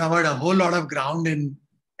 And you covered a whole lot of ground in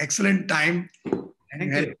excellent time. And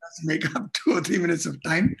you helped us make up 2 or 3 minutes of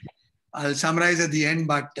time. I'll summarize at the end,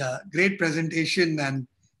 but great presentation. And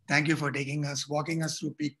thank you for walking us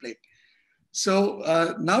through peak plate.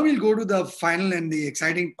 So now we'll go to the final and the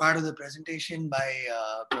exciting part of the presentation by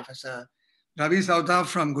Professor Ravi Sauta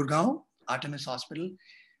from Gurgaon, Artemis Hospital.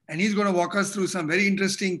 And he's going to walk us through some very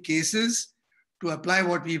interesting cases to apply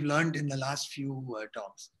what we've learned in the last few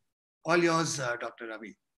talks. All yours, Dr.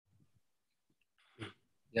 Ravi.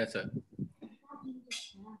 Yes, sir.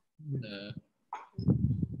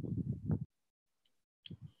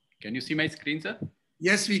 Can you see my screen, sir?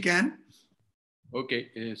 Yes, we can.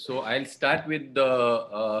 Okay, so I'll start with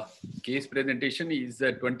the case presentation. Is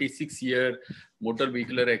a 26-year motor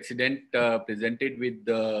vehicular accident presented with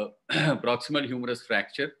the proximal humerus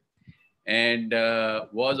fracture, and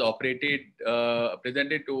was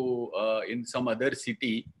presented to in some other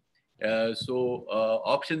city. So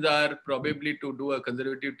options are probably to do a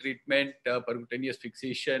conservative treatment, percutaneous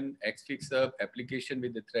fixation, X-fixer application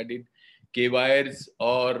with the threaded K-wires,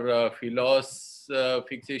 or Philos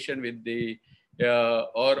fixation with the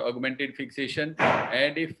or augmented fixation.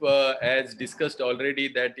 And if, as discussed already,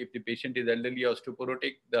 that if the patient is elderly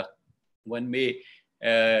osteoporotic, one may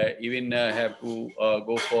even have to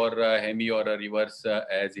go for hemi or a reverse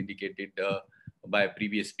as indicated by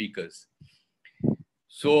previous speakers.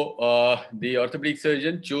 So the orthopedic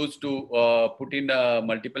surgeon chose to put in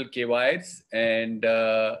multiple K-wires, and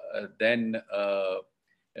then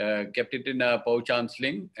kept it in a pouch arm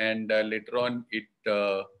sling, and later on it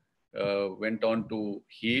went on to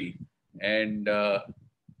heal. And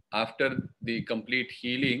after the complete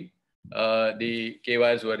healing, the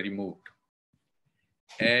K-wires were removed.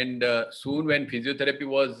 And soon when physiotherapy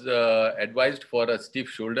was advised for a stiff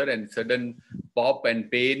shoulder, and sudden pop and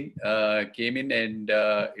pain came in, and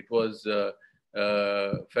it was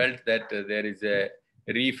felt that there is a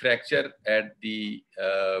refracture at the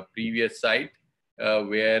previous site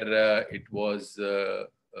where it was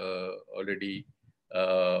already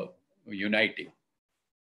uniting.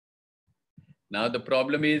 Now the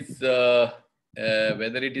problem is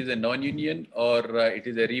whether it is a non-union or it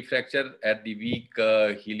is a refracture at the weak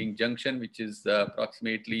healing junction, which is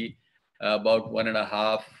approximately about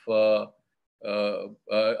 1.5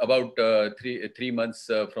 about 3 months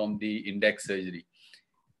from the index surgery.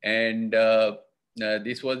 And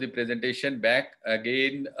this was the presentation back.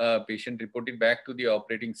 Again, patient reported back to the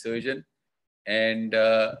operating surgeon. And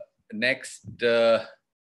next,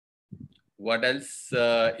 what else?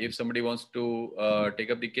 If somebody wants to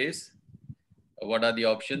take up the case, what are the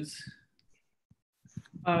options?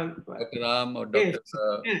 Dr. Ram or Dr.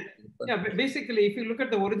 Yeah, basically, if you look at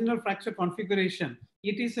the original fracture configuration,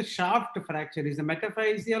 it is a shaft fracture. It's a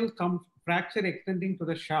metaphyseal fracture extending to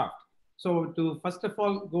the shaft. So to first of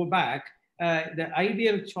all go back, the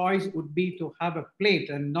ideal choice would be to have a plate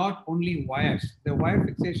and not only wires. The wire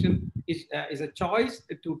fixation is a choice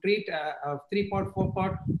to treat a 3-part,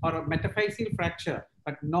 4-part, or a metaphyseal fracture,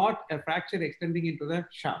 but not a fracture extending into the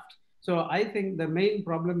shaft. So I think the main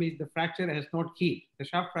problem is the fracture has not healed. The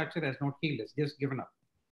shaft fracture has not healed. It's just given up.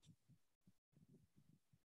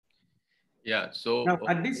 Yeah. So now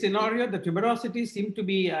at this scenario, the tuberosity seem to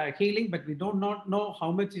be healing, but we do not know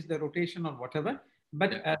how much is the rotation or whatever.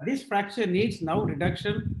 But this fracture needs now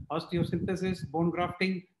reduction, osteosynthesis, bone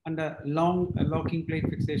grafting, and a long locking plate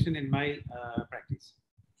fixation in my practice.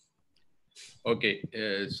 Okay.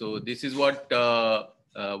 So this is what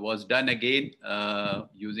was done again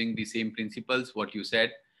using the same principles, what you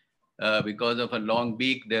said. Because of a long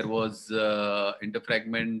beak, there was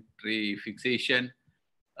interfragmentary fixation,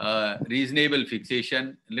 reasonable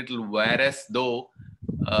fixation, little varus though,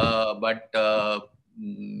 but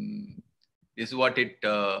this is what it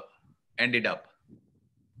ended up.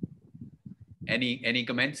 Any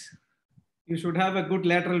comments? You should have a good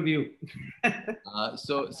lateral view.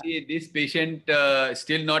 So see, this patient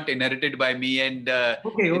still not inherited by me, and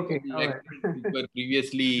okay. were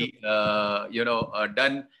previously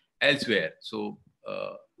done elsewhere. So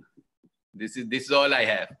this is all I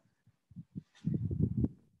have.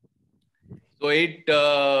 So it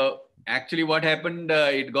Actually, what happened,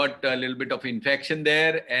 it got a little bit of infection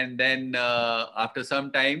there. And then after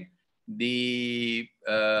some time, the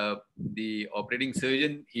operating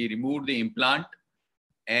surgeon, he removed the implant.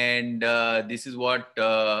 And this is what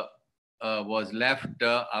was left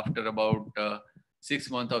after about 6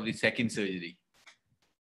 months of the second surgery.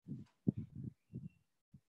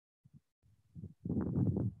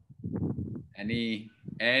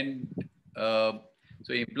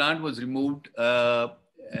 So implant was removed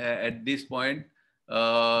at this point.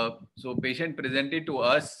 So patient presented to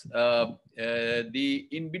us the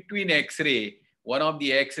in between X-ray, one of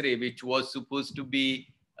the X-ray which was supposed to be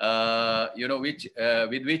which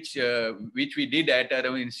we did at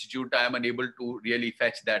our institute. I am unable to really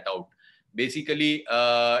fetch that out. Basically,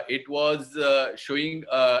 it was showing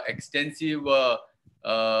extensive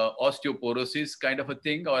osteoporosis kind of a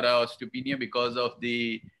thing, or osteopenia, because of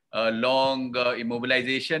the long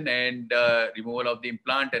immobilization and removal of the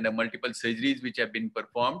implant and multiple surgeries which have been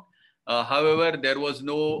performed. However, there was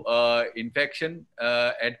no infection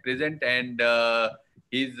at present, and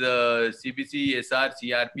his CBC, SR,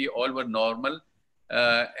 CRP, all were normal.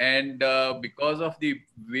 And because of the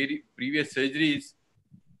very previous surgeries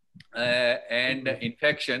and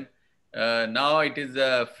infection, now it is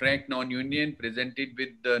a frank non-union, presented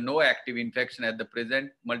with no active infection at the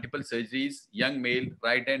present, multiple surgeries, young male,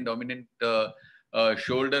 right hand dominant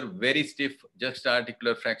shoulder, very stiff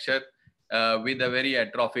juxta-articular fracture with a very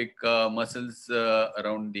atrophic muscles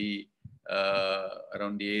around the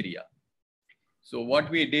area. So what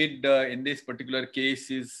we did in this particular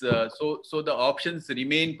case is, so the options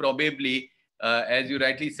remain probably, as you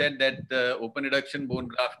rightly said, that open reduction bone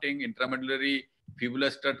grafting, intramedullary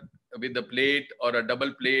fibular strut with a plate or a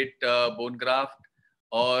double plate bone graft,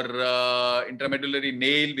 or intramedullary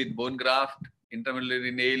nail with bone graft,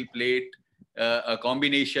 intramedullary nail plate, a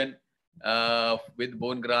combination with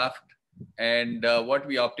bone graft. And what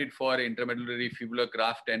we opted for, intramedullary fibular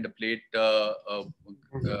graft and a plate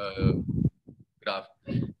graft.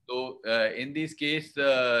 So in this case,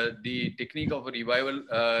 the technique of retrieval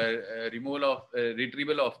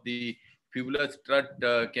of the fibular strut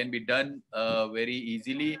can be done very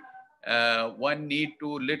easily. One need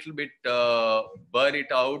to little bit burr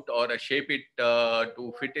it out or shape it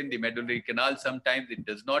to fit in the medullary canal. Sometimes it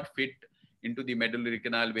does not fit into the medullary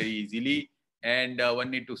canal very easily, and one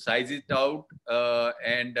need to size it out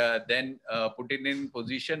and then put it in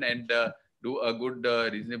position and do a good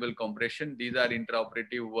reasonable compression. These are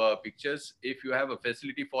intraoperative pictures. If you have a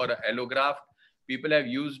facility for allograft, people have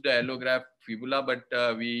used allograft fibula, but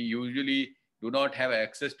we usually do not have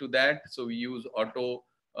access to that. So we use auto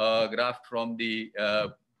graft from the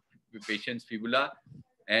patient's fibula.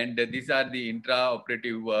 And these are the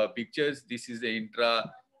intraoperative pictures. This is the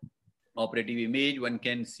intraoperative image. One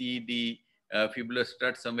can see the fibular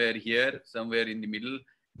strut somewhere here, somewhere in the middle.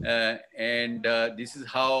 And this is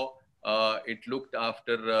how it looked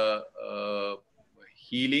after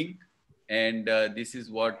healing, and this is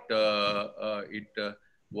what it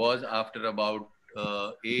was after about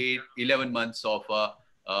 11 months of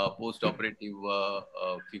post-operative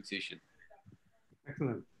fixation.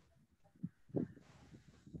 Excellent.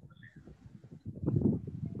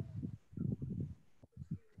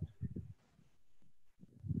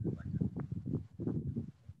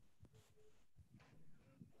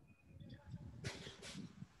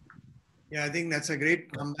 Yeah, I think that's a great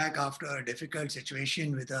comeback after a difficult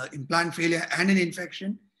situation with an implant failure and an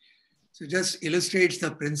infection. So just illustrates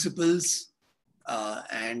the principles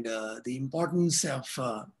and the importance of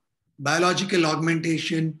biological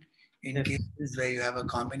augmentation in cases where you have a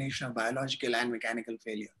combination of biological and mechanical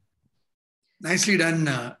failure. Nicely done,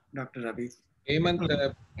 Dr. Ravi. Hemant,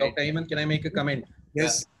 Dr. Hemant, can I make a comment?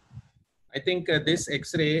 Yes. I think this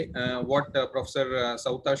X-ray, what Professor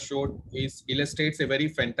Sauta showed, illustrates a very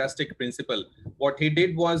fantastic principle. What he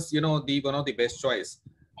did was, one of the best choice,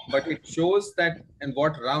 but it shows that and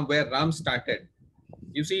where Ram started.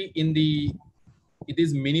 You see, it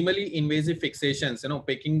is minimally invasive fixations.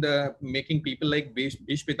 Making people like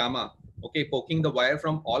Bhishpitama, okay, poking the wire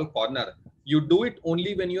from all corner. You do it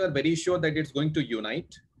only when you are very sure that it's going to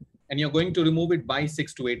unite, and you're going to remove it by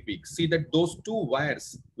 6 to 8 weeks. See that those two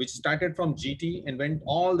wires, which started from GT and went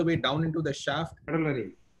all the way down into the shaft.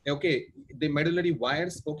 Medullary. Okay, the medullary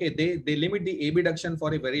wires, okay, they limit the abduction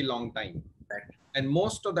for a very long time. Right. And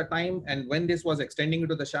most of the time, and when this was extending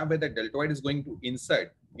into the shaft where the deltoid is going to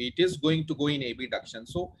insert, it is going to go in abduction.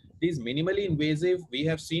 So these minimally invasive, we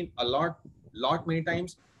have seen a lot many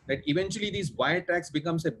times that eventually these wire tracks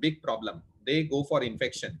becomes a big problem. They go for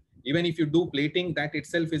infection. Even if you do plating, that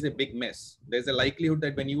itself is a big mess. There's a likelihood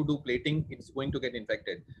that when you do plating, it's going to get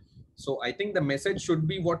infected. So I think the message should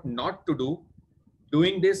be what not to do.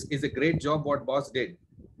 Doing this is a great job what boss did.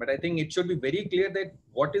 But I think it should be very clear that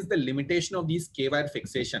what is the limitation of these K-wire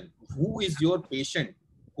fixation? Who is your patient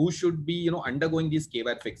who should be, undergoing these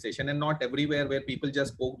K-wire fixation, and not everywhere where people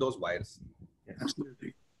just poke those wires.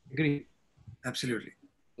 Absolutely. Agree. Absolutely.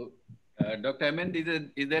 So, Dr. Ahmed,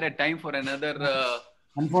 is there a time for another?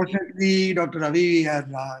 Unfortunately, Dr. Ravi, we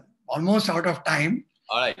are almost out of time.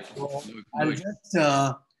 All right. So I'll just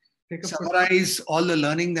summarize all the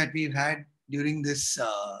learning that we've had during this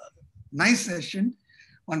nice session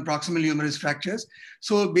on proximal humerus fractures.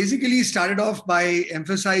 So basically started off by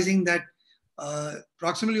emphasizing that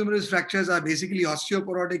proximal humerus fractures are basically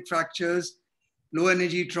osteoporotic fractures, low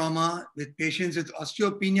energy trauma with patients with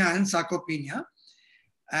osteopenia and sarcopenia.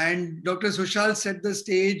 And Dr. Sushal set the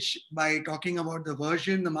stage by talking about the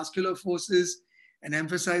version, the muscular forces, and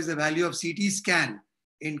emphasized the value of CT scan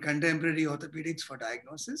in contemporary orthopedics for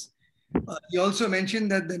diagnosis. He also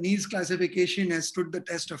mentioned that the needs classification has stood the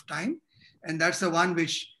test of time, and that's the one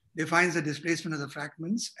which defines the displacement of the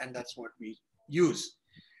fragments, and that's what we use.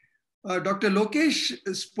 Dr. Lokesh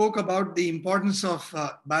spoke about the importance of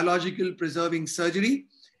biological preserving surgery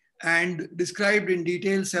and described in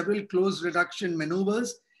detail several close reduction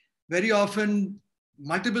maneuvers, very often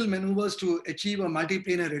multiple maneuvers to achieve a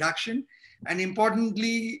multiplanar reduction. And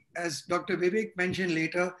importantly, as Dr. Vivek mentioned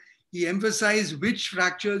later, he emphasized which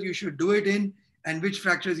fractures you should do it in and which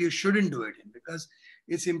fractures you shouldn't do it in, because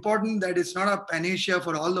it's important that it's not a panacea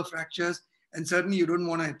for all the fractures, and certainly you don't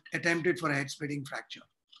want to attempt it for a head-splitting fracture.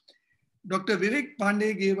 Dr. Vivek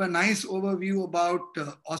Pandey gave a nice overview about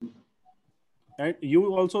and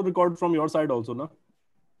you also record from your side also, no?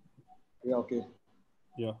 Yeah, okay.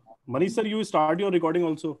 Yeah. Manish sir, you start your recording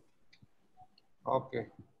also. Okay.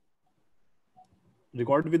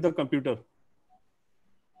 Record with the computer.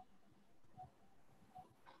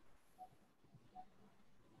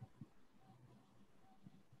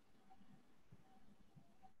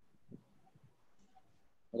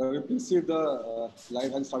 Ravi, please see if the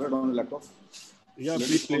live has started on the laptop. Yeah,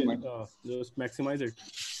 please play. Just maximize it.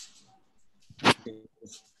 Okay.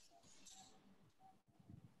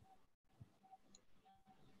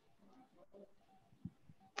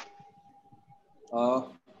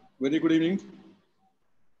 Very good evening.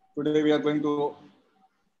 Today we are going to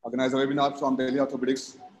organize a webinar from Delhi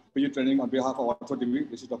Orthopedics PG training on behalf of Ortho TV.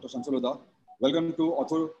 This is Dr. Shamsul Huda. Welcome to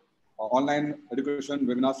Ortho online education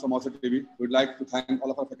webinars from Ortho TV. We would like to thank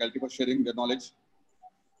all of our faculty for sharing their knowledge,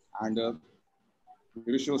 and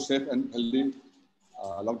we wish you safe and healthy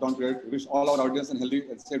lockdown period. We wish all our audience and healthy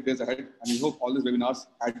and safe days ahead, and we hope all these webinars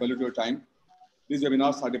add value to your time. These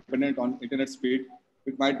webinars are dependent on internet speed.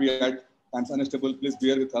 It might be at times unstable. Please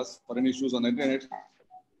bear with us for any issues on the internet.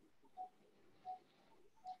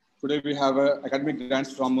 Today we have academic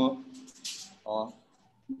grants from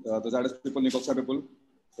the Zydus people, Nicoxia people,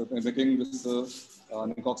 so making this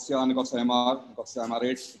Nicoxia MR, Nicoxia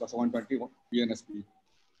MR8, Nicoxia 120, PNSP.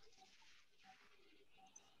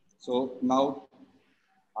 So now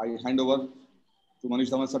I hand over to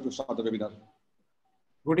Manish Dhawan sir to start the webinar.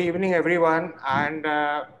 Good evening, everyone, and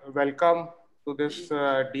welcome to this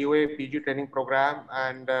DOA PG training program.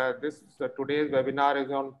 And this today's webinar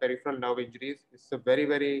is on peripheral nerve injuries. It's a very,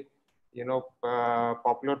 very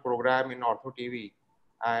popular program in Ortho TV,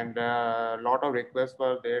 and a lot of requests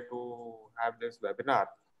were there to have this webinar.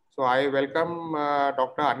 So I welcome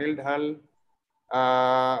Dr. Anil Dhal,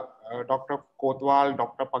 Dr. Kotwal,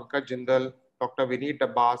 Dr. Pankaj Jindal, Dr. Vineet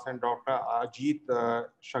Abbas, and Dr. Ajit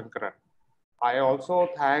Shankaran. I also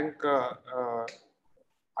thank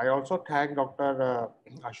Dr.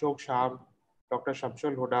 Ashok Sham, Dr.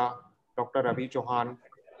 Shamsul Huda, Dr. Ravi Chauhan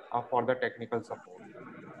for the technical support.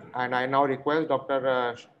 And I now request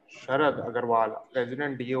Dr. Sharad Agarwal,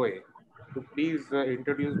 President DOA, to please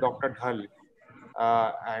introduce Dr. Dhal,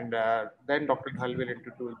 and then Dr. Dhal will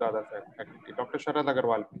introduce the other faculty. Dr. Sharad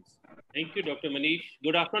Agarwal, please. Thank you, Dr. Manish.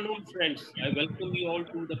 Good afternoon, friends. I welcome you all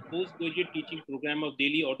to the postgraduate teaching program of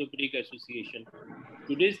Delhi Orthopedic Association.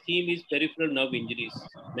 Today's theme is peripheral nerve injuries.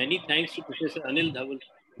 Many thanks to Professor Anil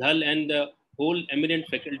Dhal and the whole eminent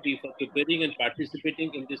faculty for preparing and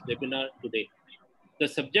participating in this webinar today. The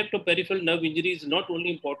subject of peripheral nerve injury is not only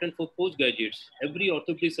important for postgraduates. Every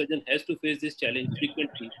orthopedic surgeon has to face this challenge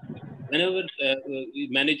frequently whenever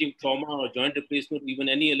managing trauma or joint replacement, or even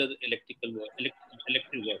any other elective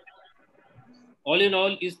work. All in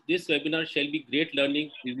all, this webinar shall be great learning,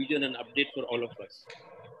 revision, and update for all of us.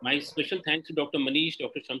 My special thanks to Dr. Manish,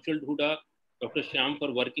 Dr. Shamsul Huda, Dr. Shyam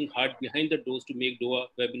for working hard behind the doors to make DOA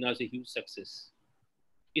webinars a huge success.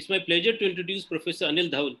 It's my pleasure to introduce Professor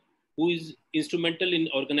Anil Dhal, who is instrumental in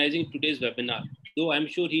organizing today's webinar, though I'm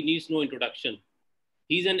sure he needs no introduction.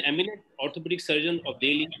 He's an eminent orthopedic surgeon of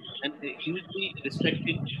Delhi and a hugely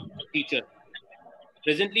respected teacher.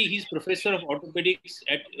 Presently, he's professor of orthopedics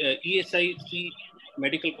at ESIC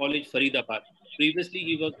Medical College, Faridabad. Previously,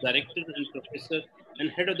 he was director and professor and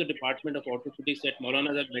head of the Department of Orthopedics at Maulana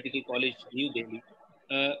Azad Medical College, New Delhi.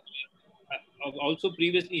 Also,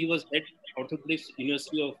 previously, he was head Orthopedics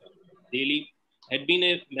University of Delhi, had been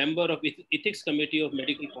a member of Ethics Committee of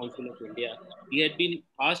Medical Council of India. He had been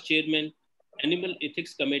past chairman, Animal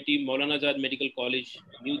Ethics Committee, Maulana Azad Medical College,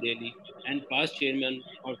 New Delhi, and past chairman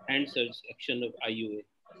of Hand Surge Section of IUA.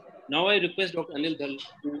 Now I request Dr. Anil Dhal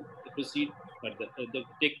to proceed further,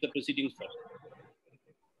 take the proceedings further.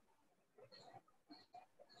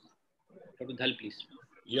 Dr. Dhal, please.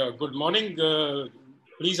 Yeah, good morning.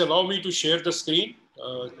 Please allow me to share the screen.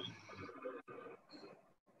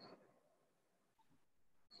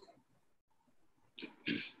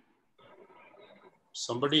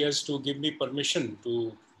 Somebody has to give me permission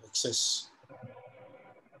to access.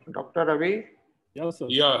 Dr. Ravi? Yes, sir.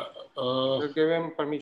 Yeah. Give him permission.